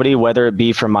with somebody, whether it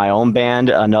be from my own band,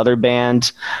 another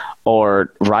band,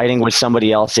 or writing with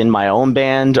somebody else in my own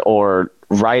band, or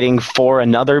writing for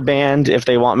another band if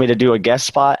they want me to do a guest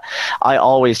spot, I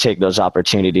always take those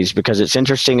opportunities because it's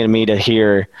interesting to me to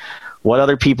hear what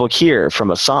other people hear from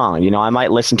a song. You know, I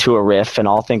might listen to a riff and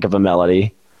I'll think of a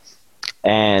melody,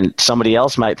 and somebody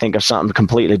else might think of something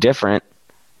completely different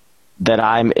that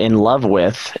I'm in love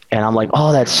with, and I'm like,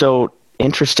 oh, that's so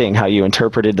interesting how you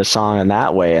interpreted the song in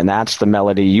that way, and that's the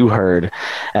melody you heard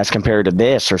as compared to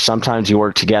this. Or sometimes you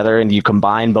work together and you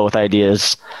combine both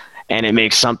ideas and it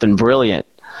makes something brilliant.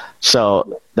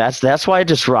 So that's why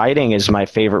just writing is my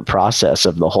favorite process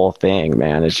of the whole thing,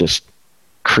 man. It's just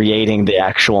creating the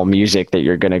actual music that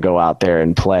you're going to go out there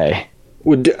and play.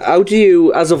 How do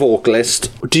you, as a vocalist,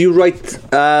 do you write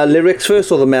lyrics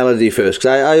first or the melody first?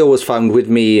 Because I always found with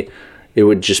me, it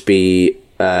would just be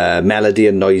melody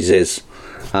and noises.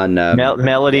 And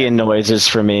melody and noises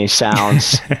for me,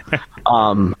 sounds.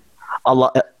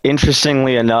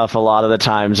 Interestingly enough, a lot of the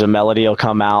times a melody will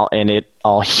come out and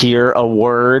I'll hear a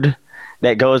word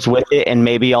that goes with it, and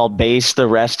maybe I'll base the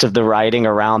rest of the writing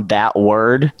around that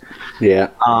word. Yeah.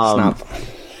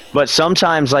 But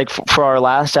sometimes, like for our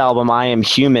last album, I Am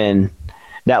Human,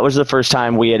 that was the first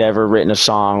time we had ever written a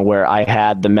song where I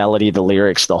had the melody, the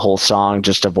lyrics, the whole song,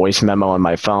 just a voice memo on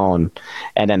my phone.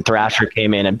 And then Thrasher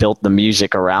came in and built the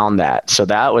music around that. So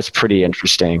that was pretty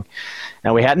interesting.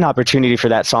 And we had an opportunity for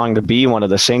that song to be one of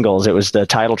the singles. It was the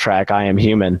title track, I Am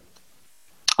Human.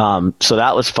 So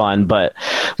that was fun. But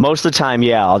most of the time,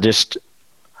 yeah,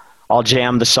 I'll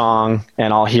jam the song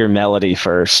and I'll hear melody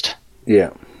first.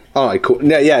 Yeah. All right, cool.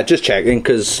 Yeah, just checking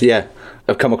because, yeah,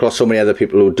 I've come across so many other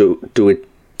people who do it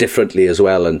differently as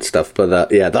well and stuff.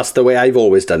 But yeah, that's the way I've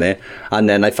always done it. And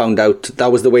then I found out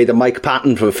that was the way that Mike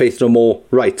Patton from Faith No More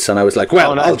writes, and I was like,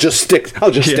 well, I'll just stick to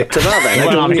that then.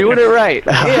 Well, I'm doing it right.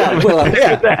 Yeah, well,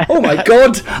 yeah. Oh my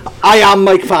God, I am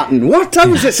Mike Patton. What?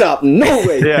 How is this happening? No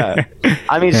way. Yeah.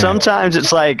 I mean, sometimes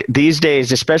it's like these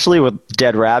days, especially with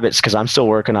Dead Rabbits, because I'm still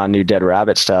working on new Dead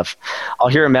Rabbit stuff. I'll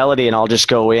hear a melody and I'll just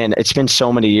go in. It's been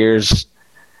so many years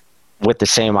with the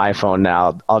same iPhone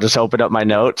now. I'll just open up my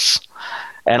notes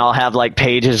and I'll have like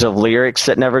pages of lyrics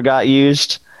that never got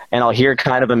used, and I'll hear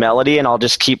kind of a melody and I'll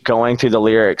just keep going through the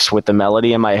lyrics with the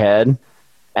melody in my head,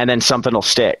 and then something will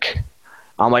stick.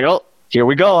 I'm like, oh, here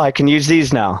we go. I can use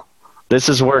these now. This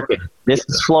is working. This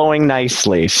is flowing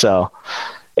nicely. So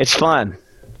it's fun.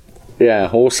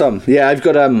 Yeah, awesome. Yeah, I've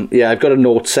got a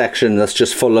note section that's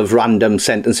just full of random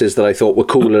sentences that I thought were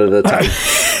cooler at the time.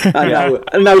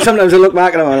 And now sometimes I look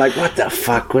back and I'm like, what the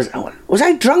fuck was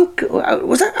I drunk?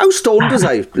 How stoned was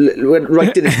I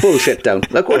writing this bullshit down?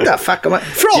 Like, what the fuck am I?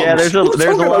 Frogs. Yeah, there's a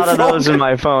lot of those in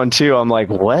my phone too. I'm like,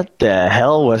 what the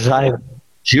hell was I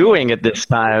doing at this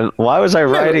time? Why was I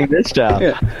writing this down?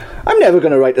 Yeah. I'm never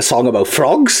going to write a song about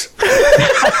frogs.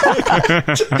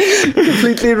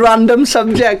 Completely random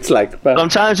subjects, like. But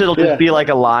sometimes it'll just be like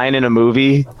a line in a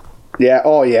movie. Yeah.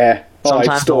 Oh, yeah.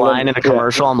 Sometimes a line in a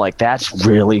commercial. I'm like, that's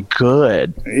really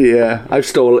good. Yeah, I've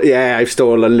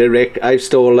stolen lyric. I've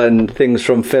stolen things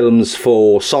from films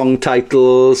for song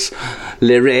titles,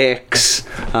 lyrics.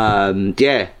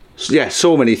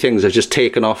 So many things I've just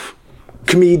taken off.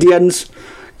 Comedians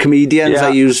I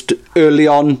used early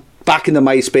on, back in the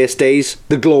MySpace days,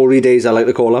 the glory days I like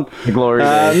to call them. The glory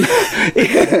days.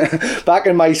 Back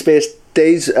in MySpace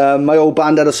days, my old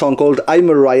band had a song called I'm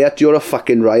a Riot, You're a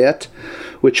Fucking Riot,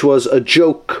 which was a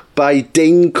joke by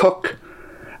Dane Cook.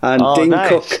 And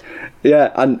Cook,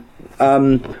 yeah, and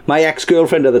my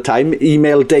ex-girlfriend at the time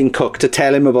emailed Dane Cook to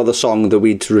tell him about the song that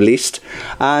we'd released,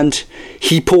 and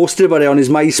he posted about it on his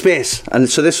MySpace. And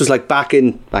so this was like back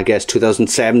in, I guess,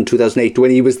 2007, 2008, when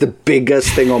he was the biggest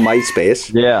thing on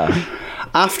MySpace. Yeah.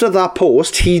 After that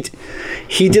post, he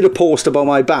did a post about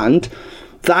my band.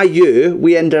 That year,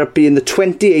 we ended up being the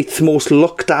 28th most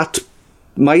looked at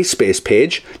MySpace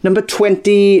page, number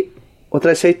 20... What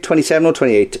did I say? 27 or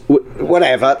 28?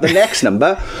 Whatever. The next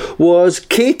number was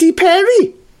Katy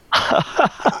Perry.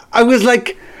 I was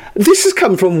like, this has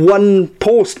come from one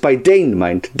post by Dane,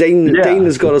 mind. Dane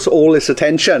has got us all this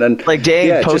attention. And like,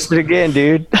 Dane, post it again,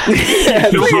 dude. Yeah,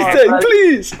 please, Dane,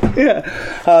 please.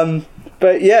 Yeah.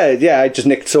 But yeah, I just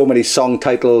nicked so many song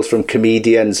titles from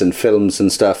comedians and films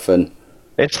and stuff. And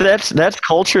that's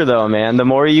culture, though, man. The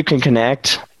more you can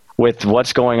connect with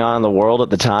what's going on in the world at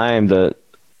the time,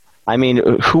 I mean,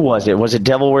 who was it? Was it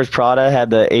Devil Wears Prada had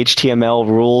the HTML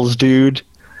rules, dude?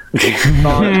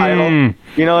 On the title.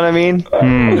 You know what I mean?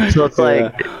 So it's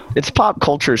like, it's pop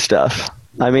culture stuff.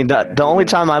 I mean, the only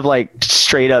time I've like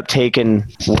straight up taken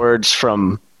words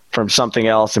from from something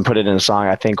else and put it in a song.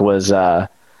 I think was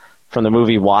from the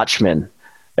movie Watchmen.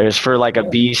 It was for like a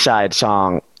B-side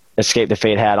song Escape the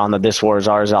Fate had on the This War Is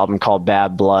Ours album called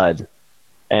Bad Blood.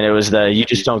 And it was the "You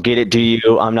just don't get it, do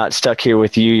you? I'm not stuck here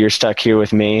with you, you're stuck here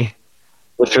with me,"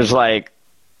 which was like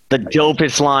the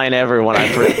dopest line ever when I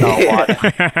first saw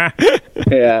Watchmen.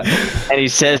 Yeah. And he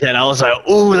says that, I was like,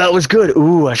 "Ooh, that was good.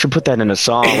 Ooh, I should put that in a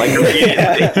song." Like,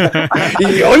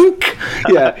 yoink!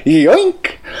 Yeah,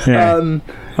 yoink!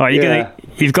 Yeah.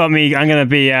 You've got me. I'm gonna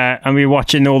be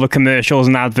watching all the commercials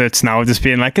and adverts now, just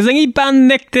being like, "Has any band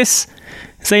nicked this?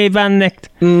 Has any band nicked?"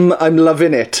 I'm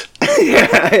loving it.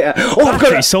 Yeah. Oh, I've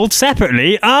got it sold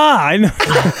separately. I know.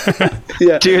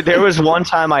 Yeah. Dude, there was one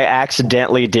time I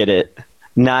accidentally did it,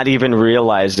 not even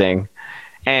realizing,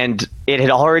 and it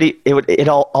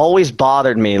always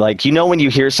bothered me. Like, you know, when you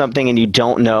hear something and you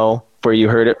don't know where you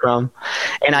heard it from,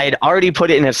 and I had already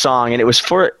put it in a song, and it was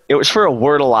for a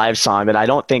Word Alive song that I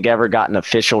don't think ever got an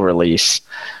official release,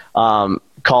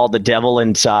 called "The Devil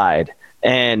Inside,"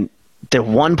 and the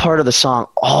one part of the song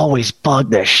always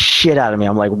bugged the shit out of me.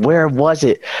 I'm like, where was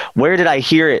it? Where did I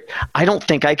hear it? I don't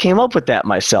think I came up with that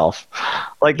myself.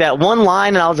 Like that one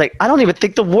line, and I was like, I don't even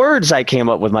think the words I came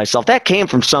up with myself. That came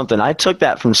from something. I took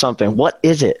that from something. What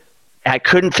is it? I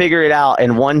couldn't figure it out.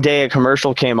 And one day a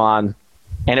commercial came on,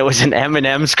 and it was an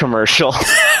M&M's commercial.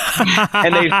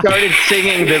 And they started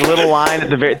singing the little line at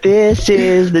the very, "This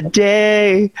is the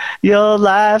day your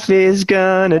life is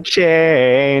gonna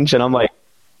change." And I'm like,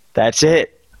 that's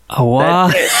it. Oh, wow.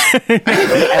 And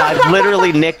I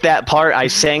literally nicked that part. I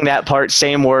sang that part,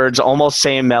 same words, almost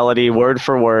same melody, word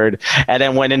for word, and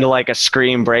then went into like a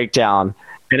scream breakdown.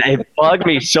 And it bugged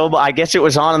me so. I guess it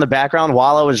was on in the background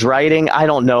while I was writing. I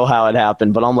don't know how it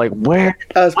happened, but I'm like, where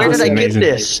did I get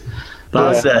this?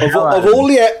 Of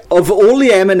all the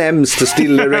M&Ms to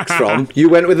steal lyrics from, you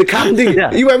went with the candy.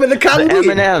 Yeah. You went with the candy.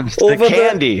 The M&Ms, the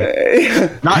candy.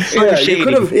 Not Slim Shady. You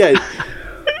could have,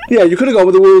 yeah, you could have gone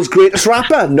with the world's greatest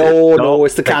rapper. No,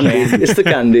 it's the candy. It's the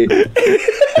candy.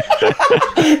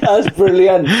 That's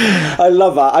brilliant. I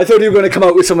love that. I thought you were going to come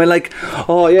out with something like,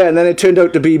 "Oh yeah," and then it turned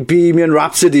out to be "Bohemian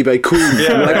Rhapsody" by Queen.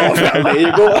 Yeah, I'm like, "Oh, well, there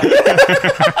you go."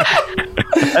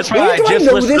 That's why I just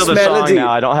listen to the song now.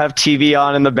 I don't have TV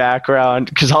on in the background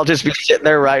because I'll just be sitting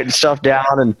there writing stuff down,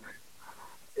 and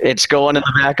it's going in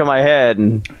the back of my head.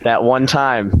 And that one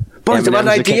time, but it's about an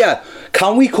idea.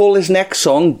 Can we call this next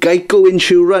song Geico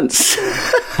Insurance?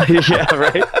 Yeah,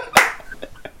 right.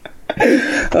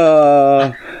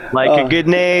 Like a good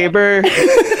neighbor.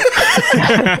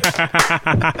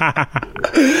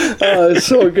 It's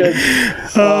so good.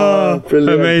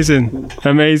 Brilliant.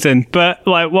 Amazing. But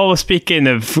like, while we're speaking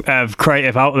of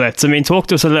creative outlets, I mean, talk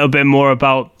to us a little bit more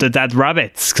about the Dead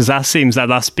Rabbits, because that seems that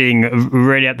that's being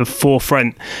really at the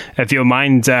forefront of your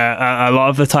mind a lot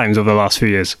of the times over the last few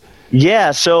years.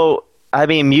 Yeah, so I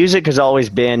mean, music has always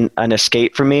been an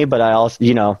escape for me, but I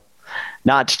also,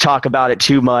 not to talk about it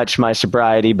too much, my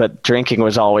sobriety, but drinking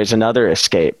was always another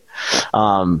escape.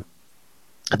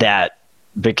 That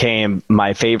became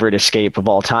my favorite escape of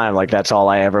all time. Like, that's all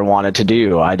I ever wanted to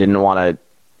do. I didn't want to,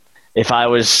 if I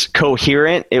was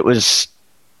coherent, it was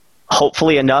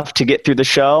hopefully enough to get through the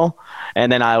show. And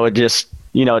then I would just,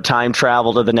 time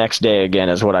travel to the next day again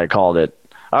is what I called it.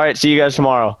 All right, see you guys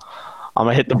tomorrow. I'm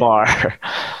going to hit the bar.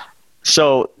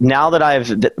 So now that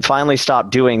I've finally stopped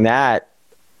doing that,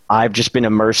 I've just been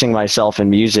immersing myself in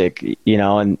music,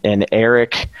 and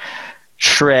Eric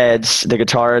Shreds, the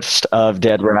guitarist of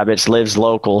Dead Rabbits, lives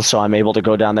local, so I'm able to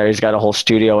go down there. He's got a whole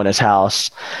studio in his house.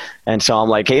 And so I'm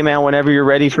like, "Hey man, whenever you're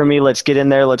ready for me, let's get in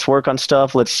there, let's work on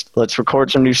stuff, let's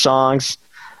record some new songs."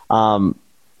 So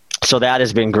that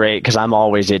has been great because I'm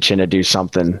always itching to do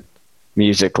something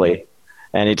musically.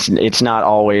 And it's not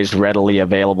always readily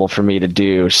available for me to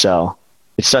do, so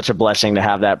it's such a blessing to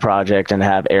have that project and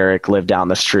have Eric live down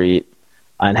the street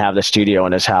and have the studio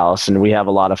in his house, and we have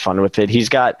a lot of fun with it. He's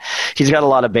got a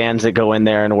lot of bands that go in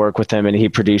there and work with him, and he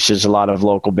produces a lot of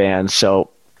local bands. So,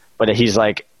 but he's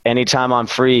like, anytime I'm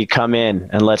free, come in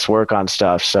and let's work on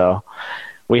stuff. So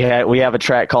we have a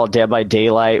track called Dead by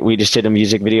Daylight. We just did a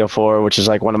music video for, which is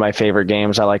like one of my favorite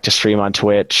games I like to stream on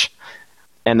Twitch.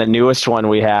 And the newest one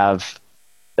we have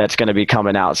that's going to be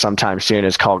coming out sometime soon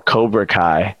is called Cobra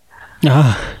Kai.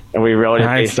 And we wrote it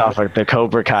based off of the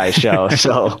Cobra Kai show.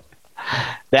 So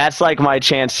that's like my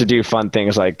chance to do fun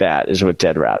things like that is with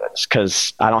Dead Rabbits,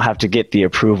 because I don't have to get the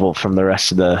approval from the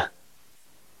rest of the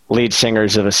lead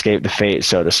singers of Escape the Fate,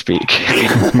 so to speak.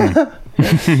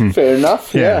 Fair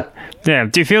enough. Yeah. Yeah.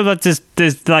 Do you feel that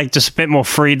there's like just a bit more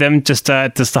freedom just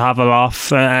to have a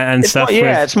laugh and stuff?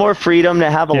 It's more freedom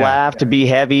to have a laugh, to be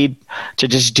heavy, to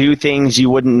just do things you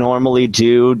wouldn't normally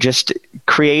do. Just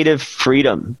creative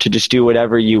freedom to just do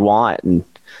whatever you want, and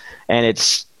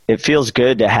it feels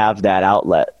good to have that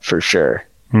outlet for sure.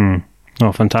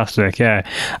 Oh, fantastic! Yeah.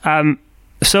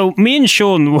 So me and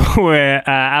Sean were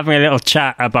having a little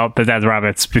chat about the Dead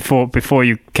Rabbits before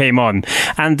you came on,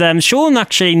 and Sean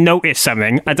actually noticed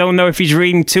something. I don't know if he's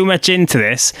reading too much into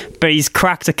this, but he's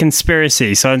cracked a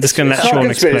conspiracy. So I'm just going to let Sean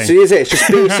explain. It's not conspiracy, is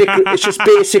it? It's just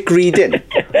basic reading.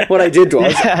 What I did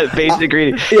was basic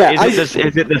reading. Yeah, is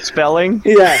it the spelling?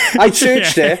 Yeah, I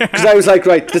searched it because I was like,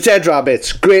 right, the Dead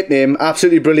Rabbits, great name,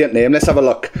 absolutely brilliant name. Let's have a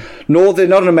look. No, they're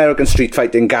not an American street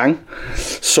fighting gang.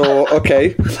 So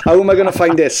okay, how am I going to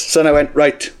find this? So then I went,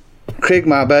 right, Craig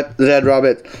Mabbitt, the Dead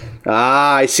Rabbit.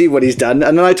 I see what he's done.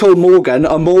 And then I told Morgan,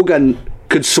 and Morgan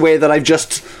could swear that I've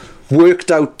just worked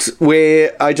out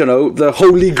where, I don't know, the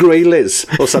Holy Grail is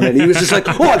or something. He was just like,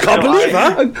 I can't believe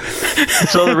that.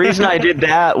 So the reason I did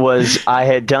that was I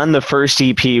had done the first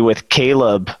EP with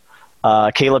Caleb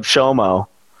Shomo,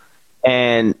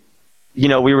 and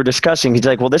we were discussing, he's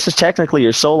like, well, this is technically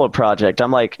your solo project.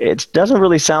 I'm like, it doesn't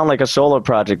really sound like a solo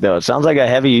project, though. It sounds like a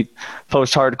heavy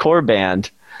post-hardcore band.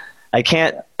 I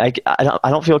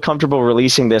don't feel comfortable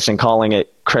releasing this and calling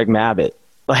it Craig Mabbitt.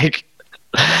 Like,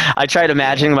 I tried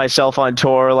imagining myself on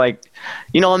tour, like,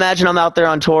 imagine I'm out there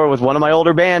on tour with one of my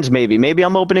older bands, maybe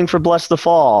I'm opening for Bless the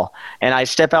Fall, and I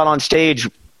step out on stage,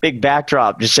 big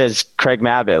backdrop, just says Craig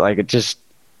Mabbitt. Like, it just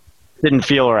didn't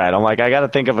feel right. I'm like, I got to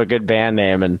think of a good band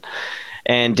name,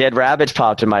 and Dead Rabbits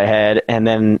popped in my head, and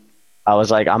then I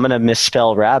was like, I'm going to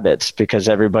misspell rabbits because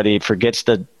everybody forgets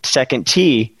the second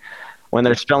T when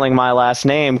they're spelling my last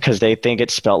name because they think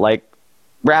it's spelled like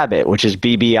rabbit, which is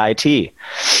BBIT.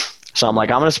 So I'm like,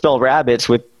 I'm going to spell rabbits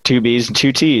with 2 B's and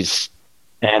 2 T's,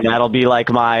 and that'll be like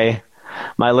my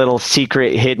little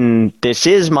secret hidden, this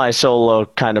is my solo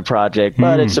kind of project,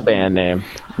 but it's a band name.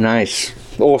 Nice.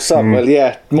 Awesome. Well,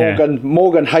 yeah,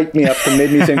 Morgan hyped me up and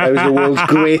made me think I was the world's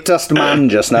greatest man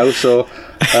just now. So,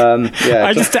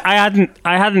 I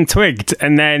hadn't twigged,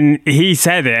 and then he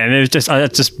said it, and it was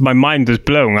just my mind was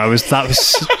blown. That was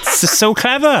just so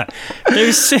clever.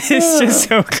 It's just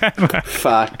so clever.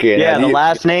 Fucking the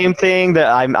last name thing. That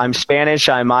I'm Spanish.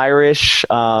 I'm Irish.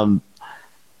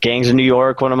 Gangs of New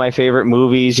York, one of my favorite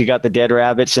movies. You got the Dead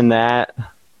Rabbits in that.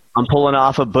 I'm pulling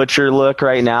off a butcher look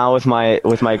right now with my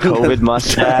COVID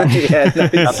mustache. Got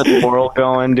the twirl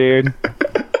going, dude.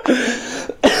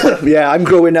 Yeah, I'm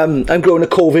growing a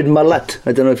COVID mullet.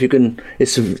 I don't know if you can.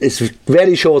 It's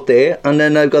very short there, and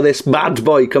then I've got this bad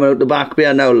boy coming out the back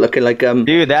there now, looking like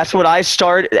Dude, that's what I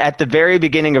started at the very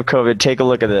beginning of COVID. Take a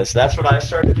look at this. That's what I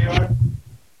started doing.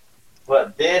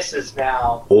 But this is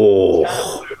now. Oh. It's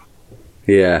kind of blue.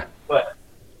 Yeah. But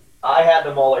I had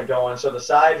the mullet going, so the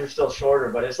sides are still shorter,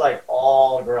 but it's like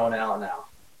all grown out now.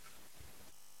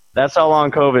 That's how long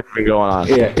COVID's been going on.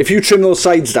 Yeah, if you trim those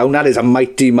sides down, that is a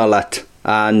mighty mullet.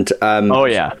 And oh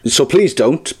yeah. So please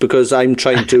don't, because I'm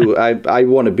trying to. I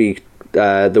want to be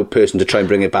the person to try and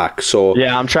bring it back. So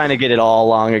yeah, I'm trying to get it all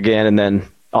long again, and then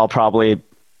I'll probably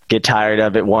get tired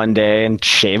of it one day and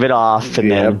shave it off,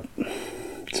 and then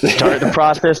start the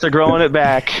process to growing it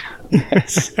back.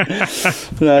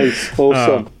 Nice,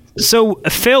 awesome. So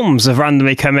films have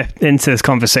randomly come into this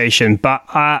conversation, but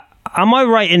am I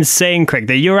right in saying, Craig,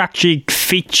 that you're actually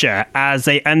feature as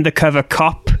a undercover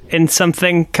cop in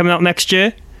something coming out next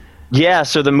year? Yeah,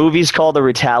 so the movie's called The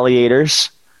Retaliators.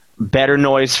 Better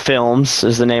Noise Films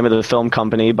is the name of the film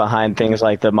company behind things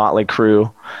like the Motley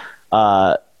Crue,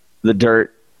 the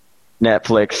Dirt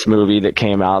Netflix movie that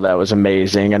came out that was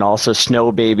amazing, and also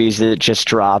Snow Babies that just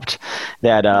dropped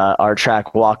that our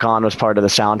track Walk On was part of the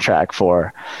soundtrack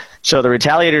for. So The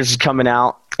Retaliators is coming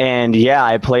out, and yeah,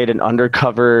 I played an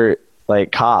undercover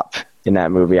cop in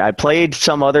that movie. I played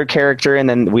some other character, and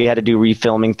then we had to do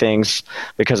refilming things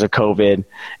because of COVID,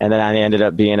 and then I ended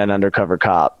up being an undercover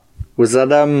cop. Was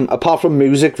that apart from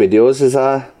music videos, is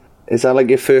that like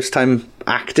your first time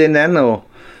acting then, or?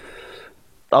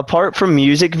 Apart from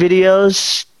music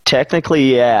videos,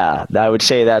 technically, yeah. I would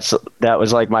say that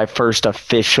was like my first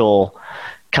official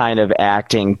kind of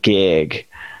acting gig.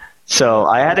 So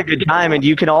I had a good time, and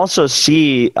you can also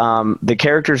see the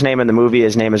character's name in the movie.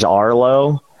 His name is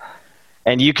Arlo,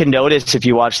 and you can notice if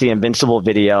you watch the Invincible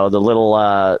video, the little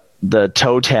the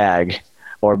toe tag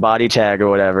or body tag or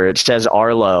whatever, it says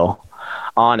Arlo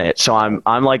on it. So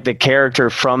I'm like the character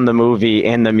from the movie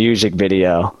in the music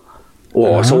video.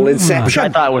 Oh, it's all Inception. I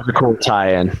thought it was a cool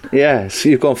tie-in. Yeah, so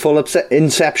you've gone full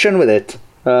Inception with it.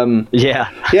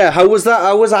 Yeah, how was that?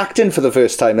 How was acting for the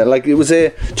first time? Like,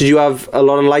 did you have a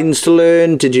lot of lines to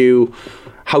learn?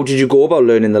 How did you go about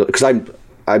learning because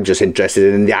I'm just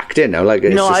interested in the acting now. Like,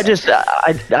 I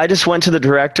just went to the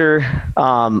director.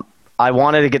 I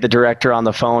wanted to get the director on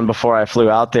the phone before I flew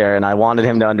out there, and I wanted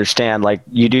him to understand, like,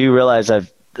 you do realize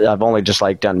I've only just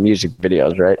like done music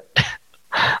videos, right?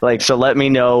 Like, so let me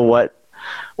know what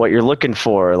you're looking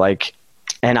for. Like,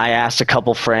 and I asked a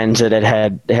couple friends that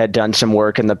had done some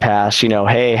work in the past,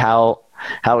 hey, how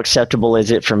acceptable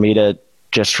is it for me to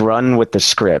just run with the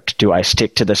script? Do I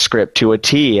stick to the script to a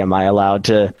T? Am I allowed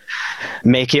to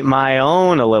make it my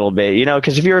own a little bit?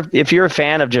 Because if you're a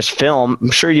fan of just film,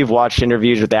 I'm sure you've watched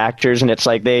interviews with actors, and it's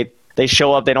like they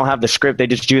show up, they don't have the script, they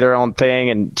just do their own thing,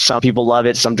 and some people love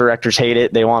it, some directors hate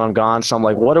it, they want them gone. So I'm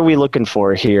like, what are we looking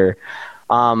for here?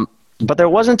 But there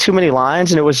wasn't too many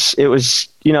lines, and it was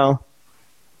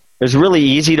really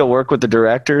easy to work with the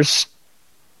directors.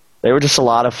 They were just a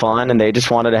lot of fun, and they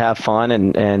just wanted to have fun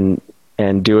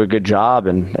and do a good job,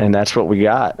 and that's what we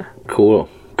got. Cool.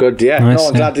 Good, yeah. Nice,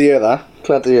 I'm glad to hear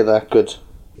that. Good.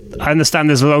 I understand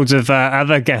there's loads of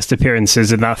other guest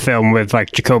appearances in that film with,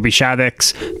 like, Jacoby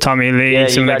Shaddix, Tommy Lee,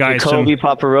 some of the guys. Jacoby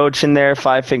Papa Roach in there,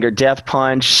 Five Finger Death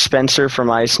Punch, Spencer from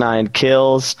Ice Nine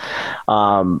Kills.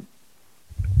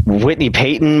 Whitney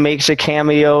Payton makes a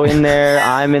cameo in there.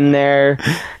 I'm in there.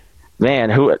 Man,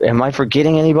 who am I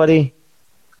forgetting? Anybody?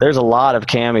 There's a lot of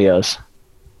cameos.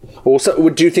 Also,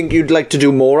 do you think you'd like to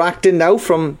do more acting now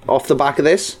from off the back of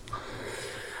this?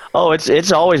 Oh,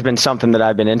 it's always been something that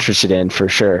I've been interested in, for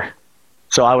sure.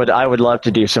 So I would love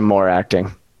to do some more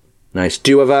acting. Nice.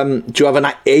 Do you have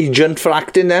an agent for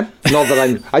acting then? Not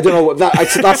that I don't know what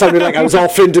that sounded like I was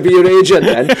offering to be your agent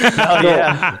then.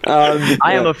 Yeah.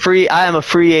 I am a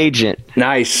free agent.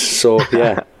 Nice. So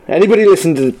yeah. Anybody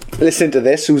listening to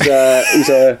this who's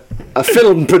a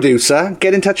film producer,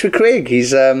 get in touch with Craig.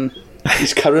 He's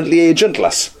currently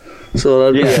agentless.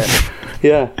 So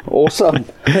yeah, awesome.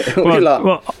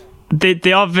 Well,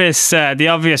 the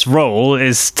obvious role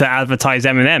is to advertise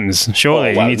M&Ms.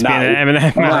 Surely you need to be in an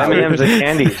M&M. M&Ms are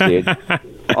candies, dude.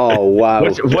 Oh wow!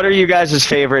 What are you guys'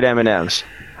 favorite M&Ms?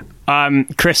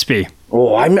 Crispy.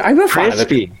 Oh, I'm a fan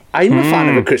crispy. I'm a fan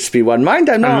of a crispy one. Mind,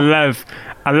 I'm not.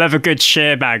 I love a good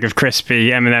share bag of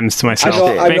crispy M&Ms to myself.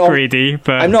 A bit greedy,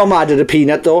 but I'm not mad at a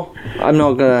peanut though. I'm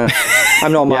not mad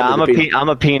at a peanut. I'm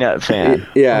a peanut fan.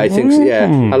 Yeah, I think so.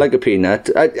 Yeah, I like a peanut.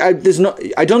 I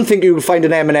don't think you will find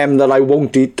an M&M that I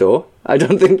won't eat though. I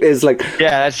don't think there's like.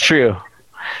 Yeah, that's true.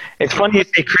 It's funny you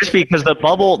say crispy because the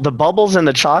bubbles in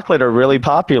the chocolate are really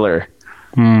popular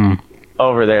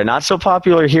over there. Not so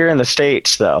popular here in the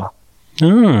States though.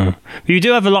 You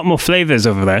do have a lot more flavors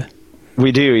over there.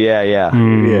 We do, yeah.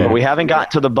 But we haven't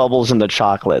got to the bubbles in the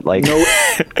chocolate. Like, no,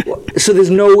 so there's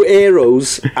no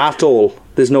arrows at all.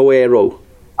 There's no arrow.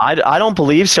 I don't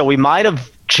believe so. We might have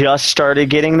just started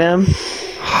getting them.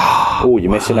 Oh,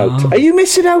 you're missing out. Are you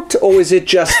missing out, or is it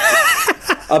just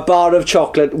a bar of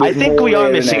chocolate? With I think we are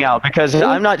missing out because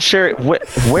I'm not sure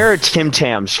where are Tim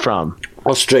Tams from.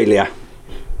 Australia.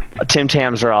 Tim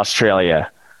Tams are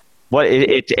Australia.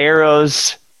 It's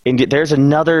arrows. And there's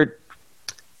another.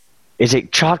 Is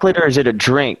it chocolate or is it a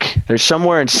drink? There's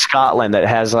somewhere in Scotland that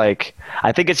has I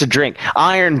think it's a drink.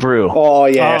 Iron Brew. Oh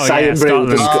yes, Iron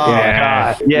Brew.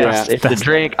 God. Yes, it's the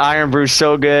drink. Iron Brew's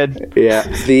so good. Yeah,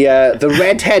 the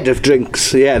redhead of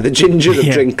drinks. Yeah, the ginger of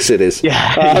drinks. It is.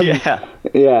 Yeah,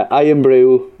 yeah. Iron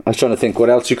Brew. I was trying to think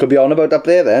what else you could be on about up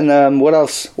there. Then what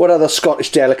else? What other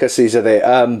Scottish delicacies are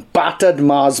there? Battered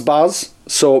Mars bars.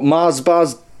 So Mars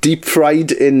bars deep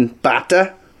fried in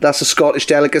batter. That's a Scottish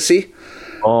delicacy.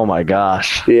 Oh my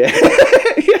gosh. Yeah.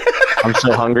 I'm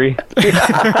so hungry.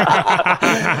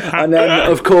 And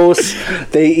then, of course,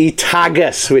 they eat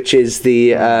haggis, which is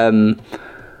the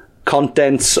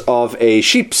contents of a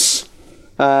sheep's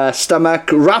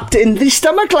stomach wrapped in the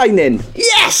stomach lining.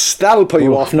 Yes! That'll put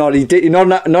you off, Noddy. You're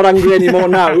not hungry anymore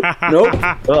now. Nope.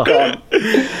 Gone.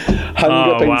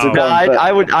 Hunger pains are gone.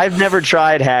 I've never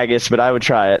tried haggis, but I would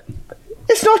try it.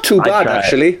 It's not too bad,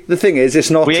 actually. The thing is, it's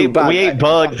not too bad. We ate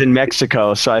bugs in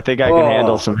Mexico, so I think I can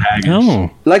handle some haggis.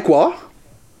 Oh. Like what?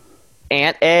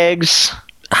 Ant eggs.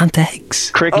 Ant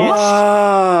eggs? Crickets.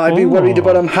 I'd be worried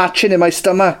about them hatching in my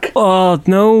stomach. Oh,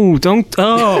 no, don't.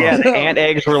 Oh. Yeah, the ant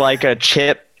eggs were like a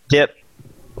chip dip.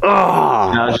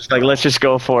 Oh. And I was just like, let's just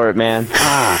go for it, man.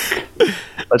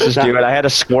 Let's just do it. I had a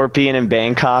scorpion in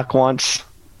Bangkok once.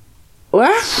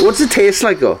 What? What's it taste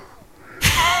like, though?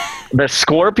 The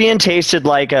scorpion tasted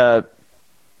like a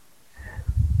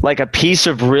piece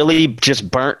of really just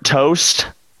burnt toast.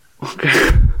 Okay.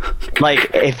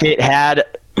 Like if it had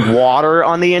water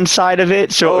on the inside of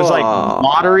it, so it was like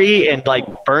watery and like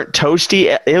burnt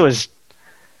toasty.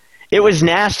 It was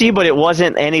nasty, but it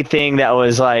wasn't anything that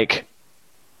was like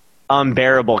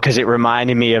unbearable because it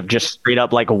reminded me of just straight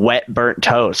up like wet burnt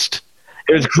toast.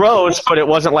 It was gross, but it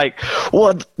wasn't like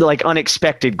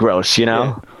unexpected gross, you know?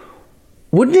 Yeah.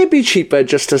 Wouldn't it be cheaper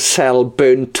just to sell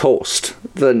burnt toast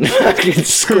than fucking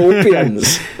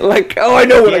scorpions? Like, I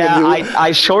know what I can do.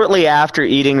 I shortly after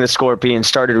eating the scorpion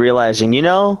started realizing,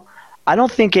 I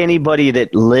don't think anybody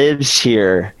that lives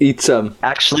here eats them.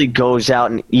 Actually goes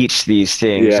out and eats these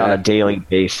things on a daily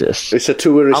basis. It's a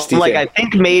touristy thing. I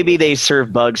think maybe they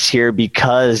serve bugs here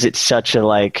because it's such a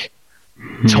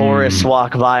tourists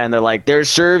walk by and they're like, they're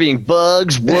serving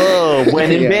bugs. Whoa!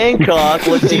 When in Bangkok,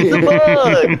 let's eat the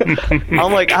bug.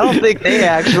 I'm like, I don't think they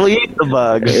actually eat the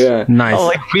bugs. Yeah, nice.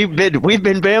 Oh, we've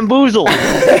been bamboozled.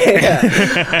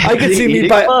 I could see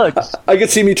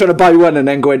me trying to buy one and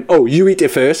then going, "Oh, you eat it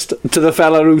first." To the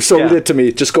fella who sold it to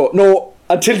me, just go, "No,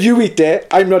 until you eat it,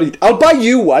 I'm not eating. I'll buy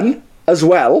you one as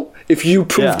well." If you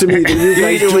prove to me that you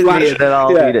guys do actually, then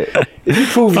I'll eat it. If you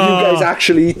prove you guys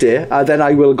actually eat it, then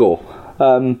I will go.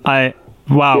 I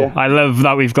love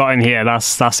that we've got in here.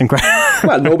 That's incredible.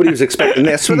 Well, nobody was expecting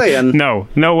this, were they? And no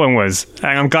one was.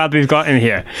 And I'm glad we've got in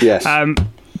here. Yes.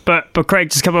 But Craig,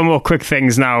 just a couple more quick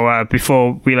things now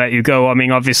before we let you go. I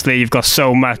mean, obviously you've got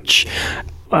so much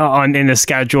in the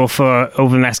schedule for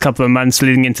over the next couple of months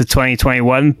leading into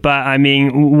 2021. But I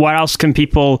mean, what else can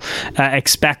people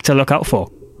expect to look out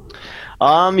for?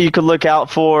 You could look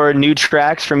out for new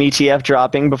tracks from ETF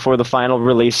dropping before the final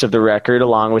release of the record,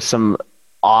 along with some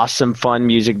awesome, fun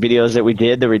music videos that we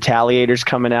did. The Retaliators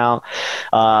coming out.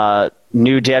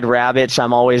 New Dead Rabbits.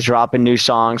 I'm always dropping new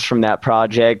songs from that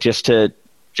project just to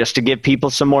give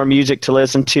people some more music to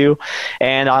listen to.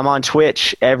 And I'm on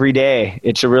Twitch every day.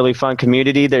 It's a really fun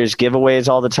community. There's giveaways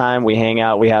all the time. We hang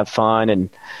out, we have fun, and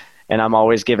I'm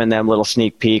always giving them little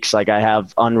sneak peeks. Like I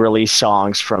have unreleased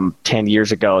songs from 10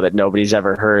 years ago that nobody's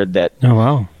ever heard that,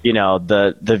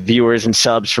 the viewers and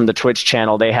subs from the Twitch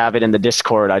channel, they have it in the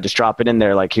Discord. I just drop it in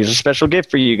there. Like, here's a special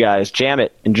gift for you guys. Jam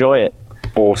it. Enjoy it.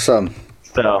 Awesome.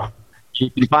 So you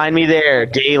can find me there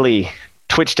daily.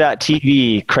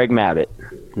 Twitch.tv, Craig Mabbitt.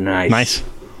 Nice.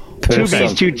 2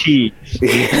 B's, 2 T's.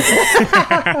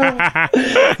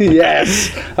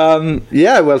 Yes.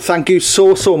 Well, thank you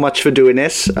so much for doing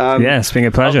this. It's been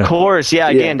a pleasure. Of course.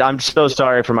 Again, I'm so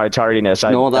sorry for my tardiness.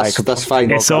 That's fine.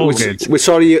 It's all good. We're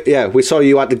sorry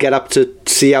you had to get up to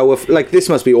see our... this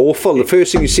must be awful. The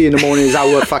first thing you see in the morning is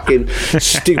our fucking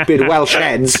stupid Welsh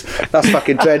heads. That's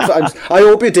fucking dreadful. I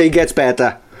hope your day gets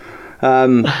better.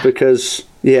 Because...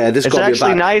 this it's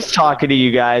actually nice talking to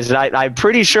you guys. I'm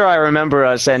pretty sure I remember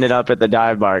us ending up at the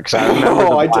dive bar. I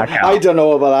don't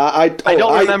know about that. I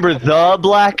don't remember the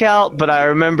blackout, but I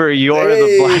remember the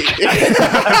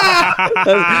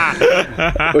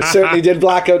blackout. We certainly did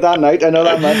blackout that night. I know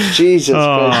that much. Jesus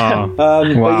Christ.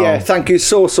 Wow. But thank you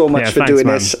so much for doing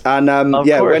this. And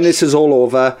when this is all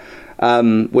over,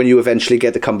 when you eventually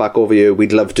get to come back over here,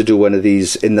 we'd love to do one of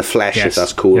these in the flesh, if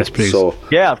that's cool. Yes, please. So,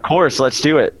 of course, let's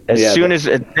do it.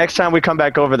 Next time we come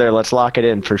back over there, let's lock it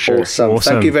in for sure. Awesome.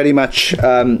 Thank you very much.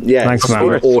 Thanks, it's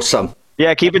been awesome.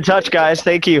 Yeah, keep in touch, guys.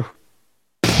 Thank you.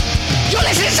 You're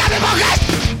listening to Savage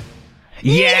Podcast.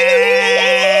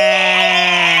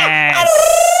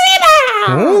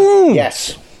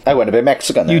 Yes. I went a bit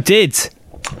Mexican there. You did.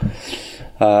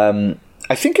 I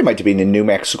think it might have been in New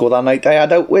Mexico that night I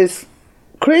had out with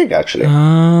Craig, actually.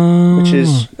 Which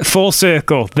is... Full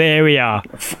circle. There we are.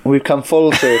 We've come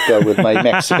full circle with my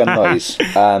Mexican noise.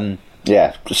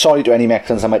 Sorry to any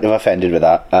Mexicans I might have offended with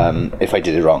that, if I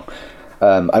did it wrong.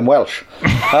 I'm Welsh.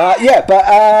 Craig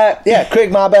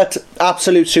Mabbitt,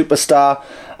 absolute superstar.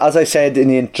 As I said in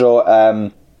the intro, I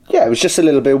was just a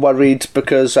little bit worried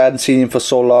because I hadn't seen him for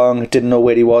so long, didn't know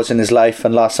where he was in his life,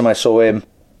 and last time I saw him,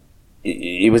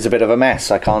 he was a bit of a mess.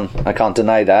 I can't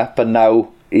deny that. But now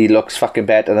he looks fucking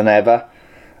better than ever.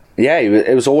 Yeah,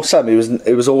 it was awesome.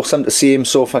 It was awesome to see him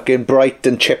so fucking bright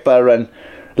and chipper and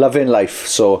loving life.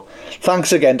 So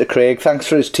thanks again to Craig. Thanks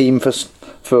for his team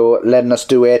for letting us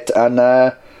do it. And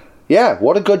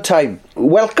what a good time.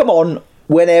 Welcome on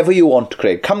whenever you want,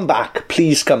 Craig. Come back.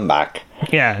 Please come back.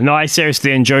 Yeah, no, I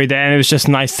seriously enjoyed it, and it was just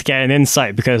nice to get an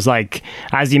insight because,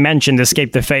 as you mentioned,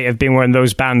 Escape the Fate have been one of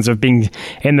those bands that have been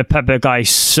in the public eye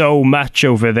so much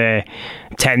over their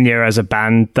tenure as a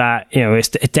band that,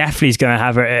 it definitely is going to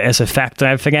have its effect on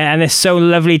everything. And it's so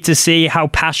lovely to see how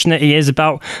passionate he is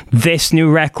about this new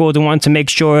record and want to make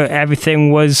sure everything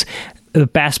was the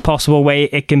best possible way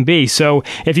it can be. So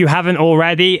if you haven't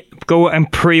already, go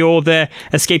and pre-order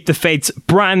Escape the Fate's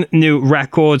brand new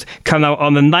record coming out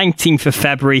on the 19th of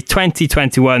February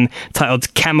 2021,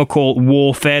 titled Chemical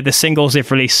Warfare. The singles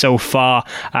they've released so far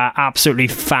are absolutely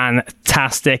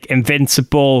fantastic.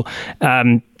 Invincible,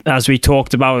 as we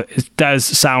talked about, it does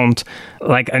sound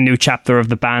like a new chapter of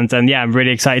the band, and yeah, I'm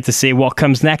really excited to see what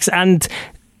comes next, and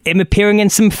him appearing in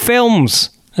some films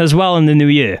as well in the new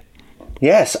year.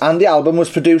 Yes, and the album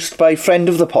was produced by friend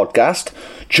of the podcast,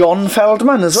 John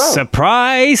Feldman, as well.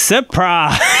 Surprise,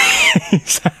 surprise.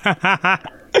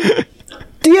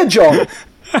 Dear John,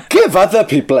 give other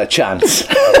people a chance.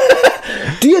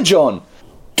 Dear John,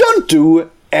 don't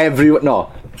do everyone...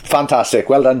 No, fantastic.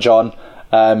 Well done, John.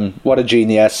 What a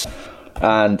genius.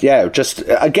 And yeah, just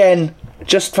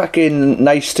fucking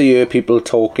nice to hear people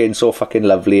talking so fucking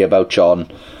lovely about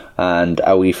John and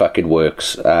how he fucking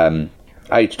works.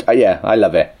 I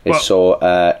love it. It's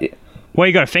what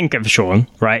you got to think of, Sean,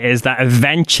 right, is that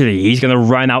eventually he's going to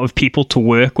run out of people to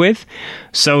work with.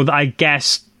 So I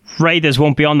guess Raiders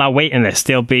won't be on that waiting list.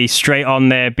 They'll be straight on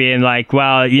there being like,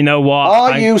 well, you know what?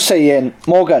 Are you saying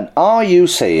that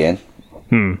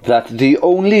the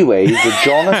only way that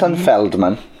Jonathan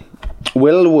Feldman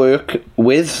will work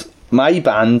with my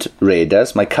band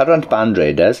Raiders, my current band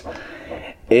Raiders,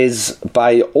 is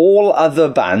by all other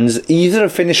bands either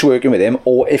finish working with him,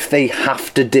 or if they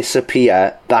have to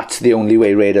disappear, that's the only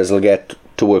way Raiders will get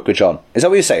to work with John? Is that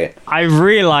what you're saying? I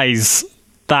realise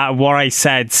that what I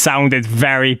said sounded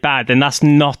very bad, and that's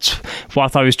not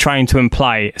what I was trying to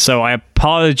imply. So I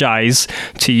apologise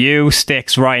to you,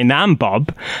 Sticks, Ryan and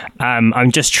Bob.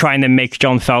 I'm just trying to make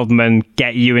John Feldman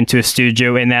get you into a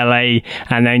studio in LA,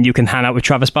 and then you can hang out with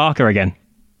Travis Barker again.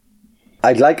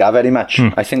 I'd like her very much.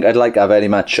 I think I'd like her very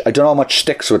much. I don't know how much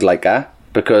Sticks would like her,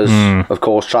 because, of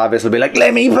course, Travis will be like,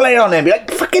 let me play on it. Be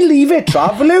like, fucking leave it,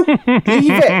 Trav, will you?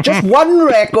 Leave it. Just one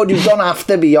record, you don't have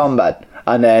to be on, bud.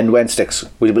 And then when Sticks,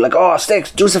 we'll be like, oh, Sticks,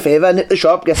 do us a favour, nip the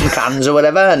shop, get some cans or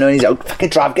whatever. And then he's out,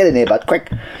 fucking Trav, get in here, bud,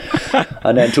 quick.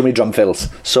 And then too many drum fills.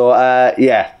 So,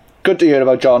 yeah, good to hear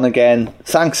about John again.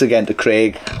 Thanks again to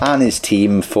Craig and his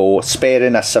team for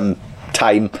sparing us some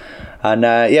time. And,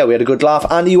 yeah, we had a good laugh.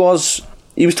 And he was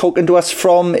talking to us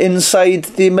from inside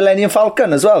the Millennium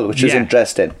Falcon as well, which is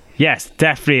interesting. Yes,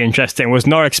 definitely interesting. Was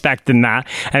not expecting that.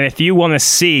 And if you want to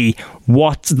see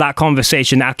what that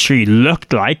conversation actually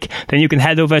looked like, then you can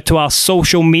head over to our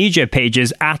social media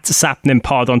pages at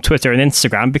SapningPod on Twitter and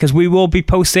Instagram, because we will be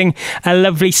posting a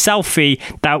lovely selfie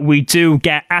that we do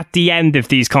get at the end of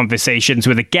these conversations,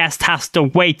 where the guest has to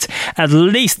wait at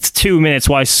least 2 minutes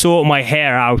while I sort my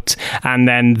hair out, and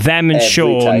then them and Every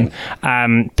Sean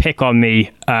pick on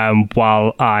me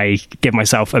while I give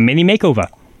myself a mini makeover.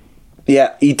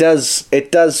 Yeah, he does.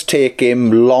 It does take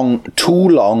him too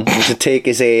long to take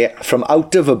his hair from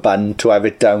out of a bun to have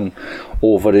it down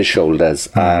over his shoulders.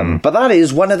 But that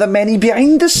is one of the many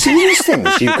behind the scenes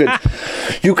things you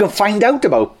can find out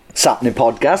about Sapning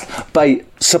Podcast by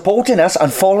supporting us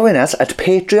and following us at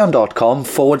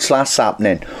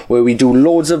patreon.com/Sapning, where we do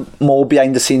loads of more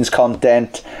behind the scenes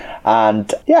content.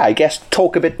 And yeah, I guess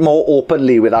talk a bit more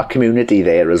openly with our community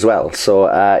there as well. So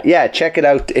yeah, check it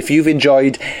out if you've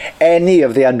enjoyed any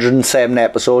of the 107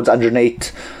 episodes,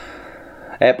 108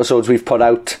 episodes we've put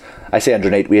out. I say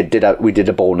 108, we did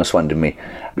a bonus one, didn't we?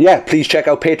 Yeah, please check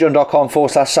out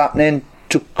patreon.com/Sapning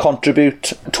to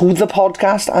contribute to the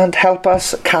podcast and help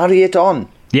us carry it on.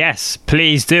 Yes,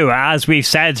 please do. As we've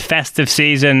said, festive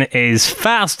season is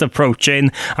fast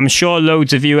approaching. I'm sure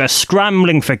loads of you are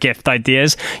scrambling for gift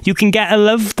ideas. You can get a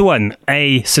loved one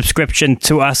a subscription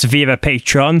to us via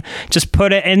Patreon. Just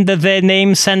put it into their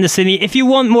name, send us if you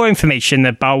want more information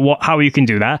about how you can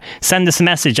do that, send us a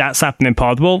message at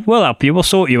SapningPod. We'll help you. We'll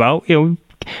sort you out.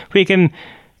 We can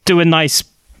do a nice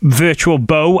virtual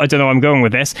bow. I don't know where I'm going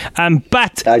with this.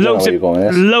 But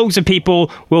loads of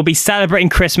people will be celebrating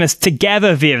Christmas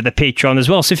together via the Patreon as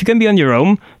well. So if you're going to be on your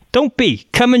own, don't be.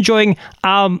 Come and join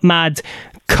our mad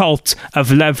cult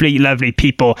of lovely, lovely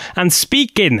people. And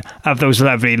speaking of those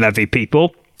lovely, lovely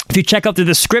people, if you check out the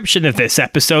description of this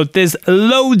episode, there's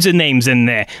loads of names in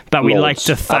there that we like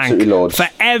to thank for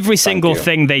every single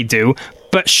thing they do.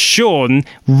 But Sean,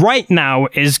 right now,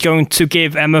 is going to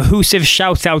give a massive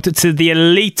shout out to the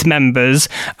elite members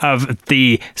of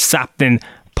the Sapning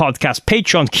Podcast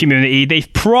Patreon community.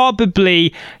 They've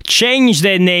probably changed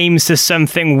their names to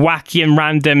something wacky and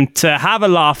random to have a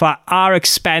laugh at our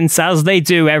expense, as they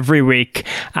do every week.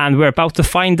 And we're about to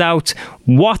find out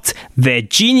what their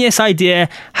genius idea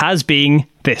has been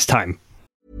this time.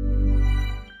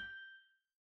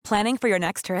 Planning for your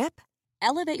next trip?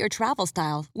 Elevate your travel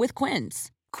style with Quince.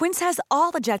 Quince has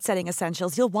all the jet-setting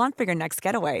essentials you'll want for your next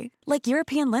getaway, like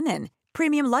European linen,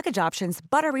 premium luggage options,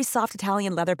 buttery soft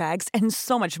Italian leather bags, and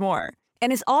so much more.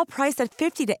 And is all priced at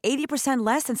 50 to 80%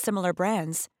 less than similar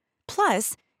brands.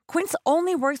 Plus, Quince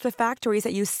only works with factories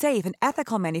that use safe and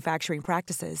ethical manufacturing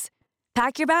practices.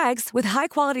 Pack your bags with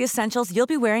high-quality essentials you'll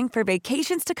be wearing for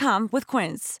vacations to come with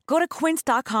Quince. Go to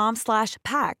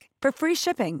quince.com/pack for free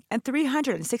shipping and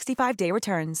 365-day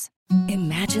returns.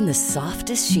 Imagine the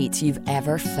softest sheets you've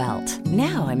ever felt.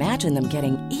 Now imagine them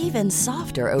getting even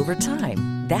softer over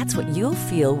time. That's what you'll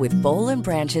feel with Boll &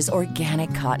 Branch's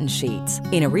organic cotton sheets.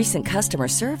 In a recent customer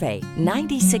survey,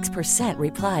 96%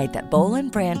 replied that Boll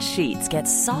 & Branch sheets get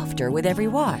softer with every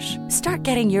wash. Start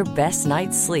getting your best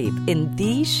night's sleep in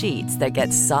these sheets that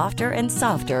get softer and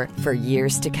softer for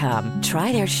years to come.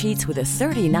 Try their sheets with a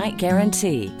 30-night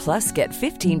guarantee. Plus, get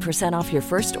 15% off your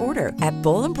first order at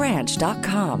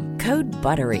bollandbranch.com. Code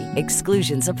BUTTERY.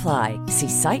 Exclusions apply. See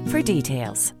site for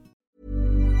details.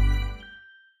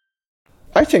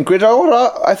 I think we're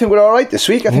all right this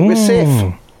week. I think we're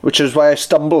safe, which is why I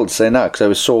stumbled saying that, because I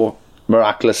was so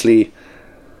miraculously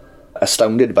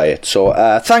astounded by it. So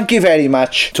thank you very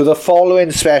much to the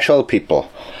following special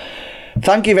people.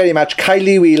 Thank you very much,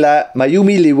 Kylie Wheeler,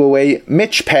 Mayumi Liwaway,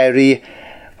 Mitch Perry.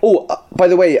 Oh, by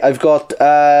the way, I've got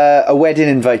a wedding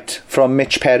invite from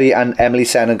Mitch Perry and Emily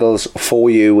Senegals for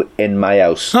you in my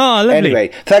house. Oh, lovely. Anyway,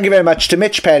 thank you very much to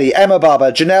Mitch Perry, Emma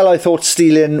Barber, Janelle, I thought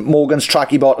stealing Morgan's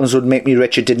tracky bottoms would make me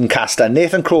rich, it didn't cast her,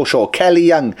 Nathan Crawshaw, Kelly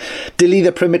Young, Dilly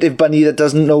the primitive bunny that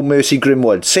doesn't know Mercy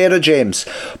Grimwood, Sarah James,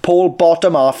 Paul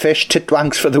Bottom Fish,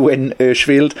 Titwanks for the win,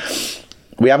 Hirschfield.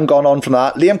 We haven't gone on from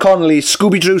that. Liam Connolly,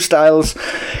 Scooby-Drew Styles,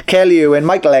 Kelly Ewan,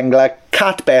 Michael Engler,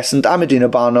 Kat Besant,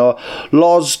 Amadina Barno,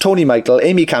 Loz, Tony Michael,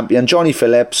 Amy Campion, Johnny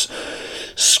Phillips,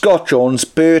 Scott Jones,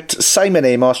 Bert, Simon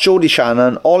Amos, Jodie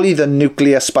Shannon, Ollie the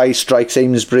Nuclear Spy Strikes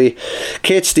Amesbury,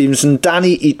 Kate Stevenson,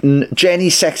 Danny Eaton,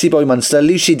 Jenny Sexy Boy Munster,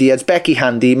 Lucy Diaz, Becky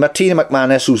Handy, Martina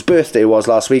McManus, whose birthday was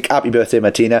last week. Happy birthday,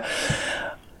 Martina.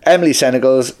 Emily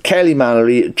Senegals, Kelly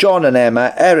Mallory, John and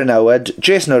Emma, Erin Howard,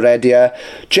 Jason Oredia,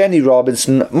 Jenny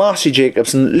Robinson, Marcy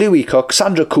Jacobson, Louis Cook,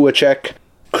 Sandra Kuwacek,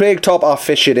 Craig Top Off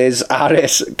Fish It Is,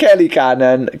 Harris, Kelly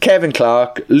Cannon, Kevin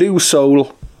Clark, Lou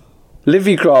Soul,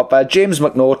 Livy Cropper, James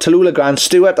McNaught, Tallulah Grant,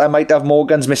 Stewart, I might have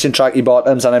Morgan's missing tracky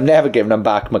bottoms and I'm never giving them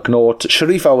back, McNaught,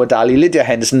 Sharif Awadali, Lydia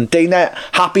Henderson, Dana,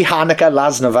 Happy Hanukkah,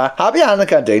 Laznova, Happy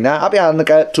Hanukkah, Dana, Happy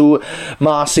Hanukkah to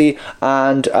Marcy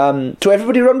and to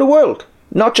everybody around the world.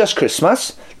 Not just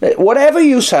Christmas. Whatever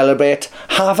you celebrate,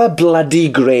 have a bloody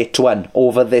great one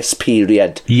over this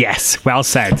period. Yes, well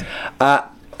said.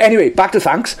 Anyway, back to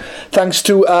thanks. Thanks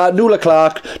to Nuala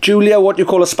Clark, Julia, what you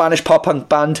call a Spanish pop-punk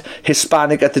band,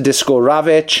 Hispanic at the Disco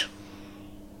Ravage,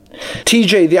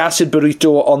 TJ the Acid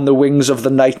Burrito on the Wings of the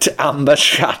Night, Amber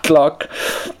Shatlock,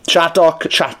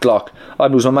 I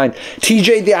lose my mind.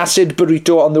 TJ the Acid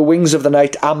Burrito on the Wings of the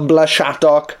Night, Ambler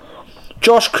Shattock.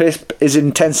 Josh Crisp is in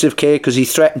intensive care because he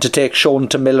threatened to take Sean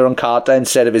to Miller and Carter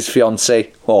instead of his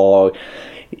fiancée. Oh,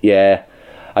 yeah.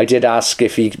 I did ask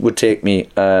if he would take me,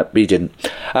 but he didn't.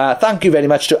 Thank you very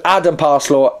much to Adam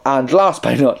Parslow, and last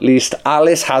but not least,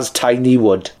 Alice Has Tiny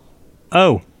Wood.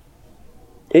 Oh.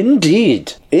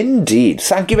 Indeed.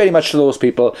 Thank you very much to those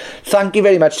people. Thank you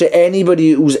very much to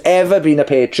anybody who's ever been a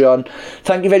Patreon.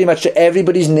 Thank you very much to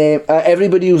everybody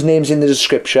whose name's in the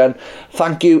description.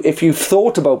 Thank you if you've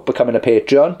thought about becoming a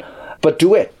Patreon, but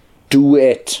do it.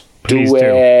 Please do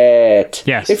it.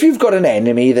 Yes. If you've got an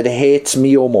enemy that hates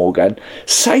me or Morgan,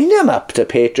 sign them up to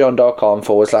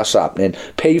patreon.com/happening.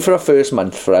 Pay for a first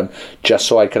month for them, just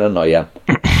so I can annoy them.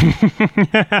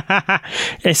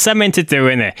 It's something to do,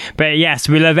 isn't it? But yes,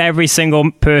 we love every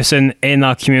single person in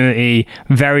our community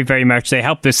very, very much. They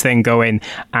help this thing go in,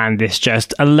 and it's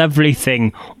just a lovely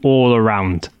thing all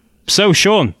around. So,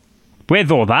 Sean, with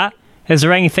all that, is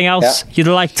there anything else you'd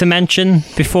like to mention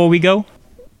before we go?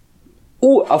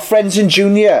 Oh, our friends in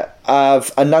Junior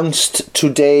have announced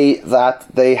today that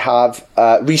they have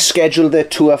rescheduled their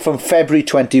tour from February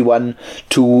 21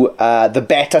 to the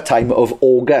better time of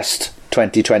August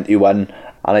 2021.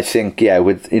 And I think,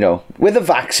 with the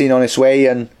vaccine on its way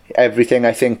and everything,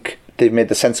 I think they've made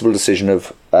the sensible decision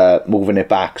of moving it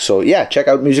back. So check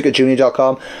out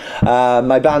music@junior.com.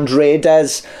 My band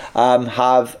Raiders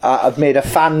have made a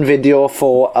fan video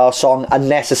for our song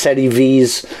Unnecessary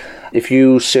V's. If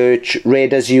you search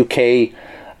Raiders UK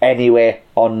anywhere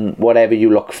on whatever you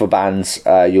look for bands,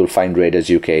 you'll find Raiders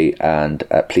UK, and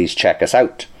please check us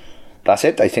out. That's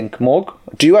it, I think. Morg,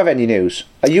 do you have any news?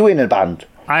 Are you in a band?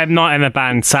 I am not in a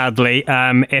band, sadly.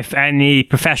 If any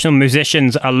professional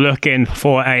musicians are looking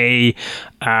for a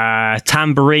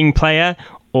tambourine player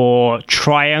or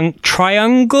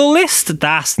triangulist.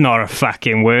 That's not a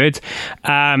fucking word.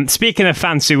 Speaking of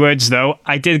fancy words, though,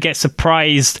 I did get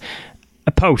surprised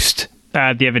a post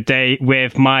the other day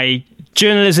with my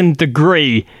journalism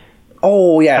degree.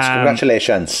 Oh, yes.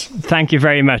 Congratulations. Thank you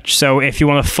very much. So if you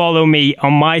want to follow me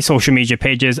on my social media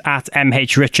pages at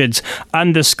mhrichards_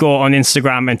 on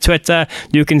Instagram and Twitter,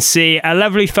 you can see a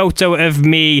lovely photo of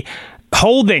me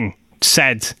holding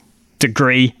said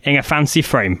degree in a fancy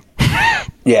frame.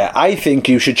 Yeah, I think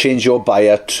you should change your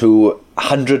bio to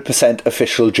 100%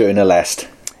 official journalist.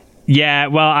 Yeah,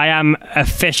 well, I am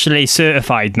officially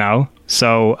certified now.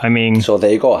 So, I mean... So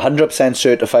there you go, 100%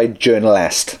 certified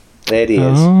journalist. There it is.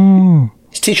 Oh.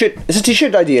 It's a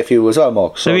t-shirt idea for you as well,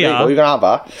 Mark. So there you go, you're going to have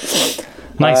that.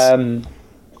 Nice.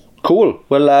 Cool.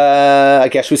 Well, I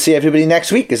guess we'll see everybody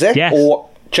next week, is it? Yes. Or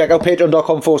check out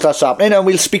patreon.com/sapling and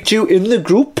we'll speak to you in the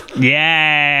group.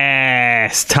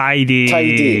 Yes.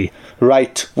 Tidy.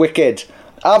 Right. Wicked.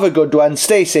 Have a good one.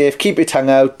 Stay safe. Keep your tongue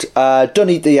out. Don't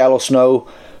eat the yellow snow.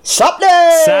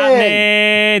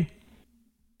 Sapling!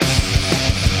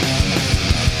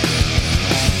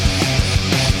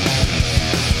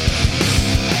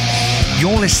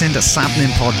 You're listening to Sapling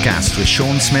Podcast with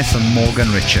Sean Smith and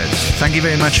Morgan Richards. Thank you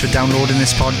very much for downloading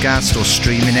this podcast or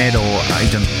streaming it, or I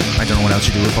don't know what else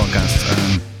you do with podcasts.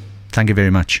 Thank you very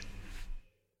much.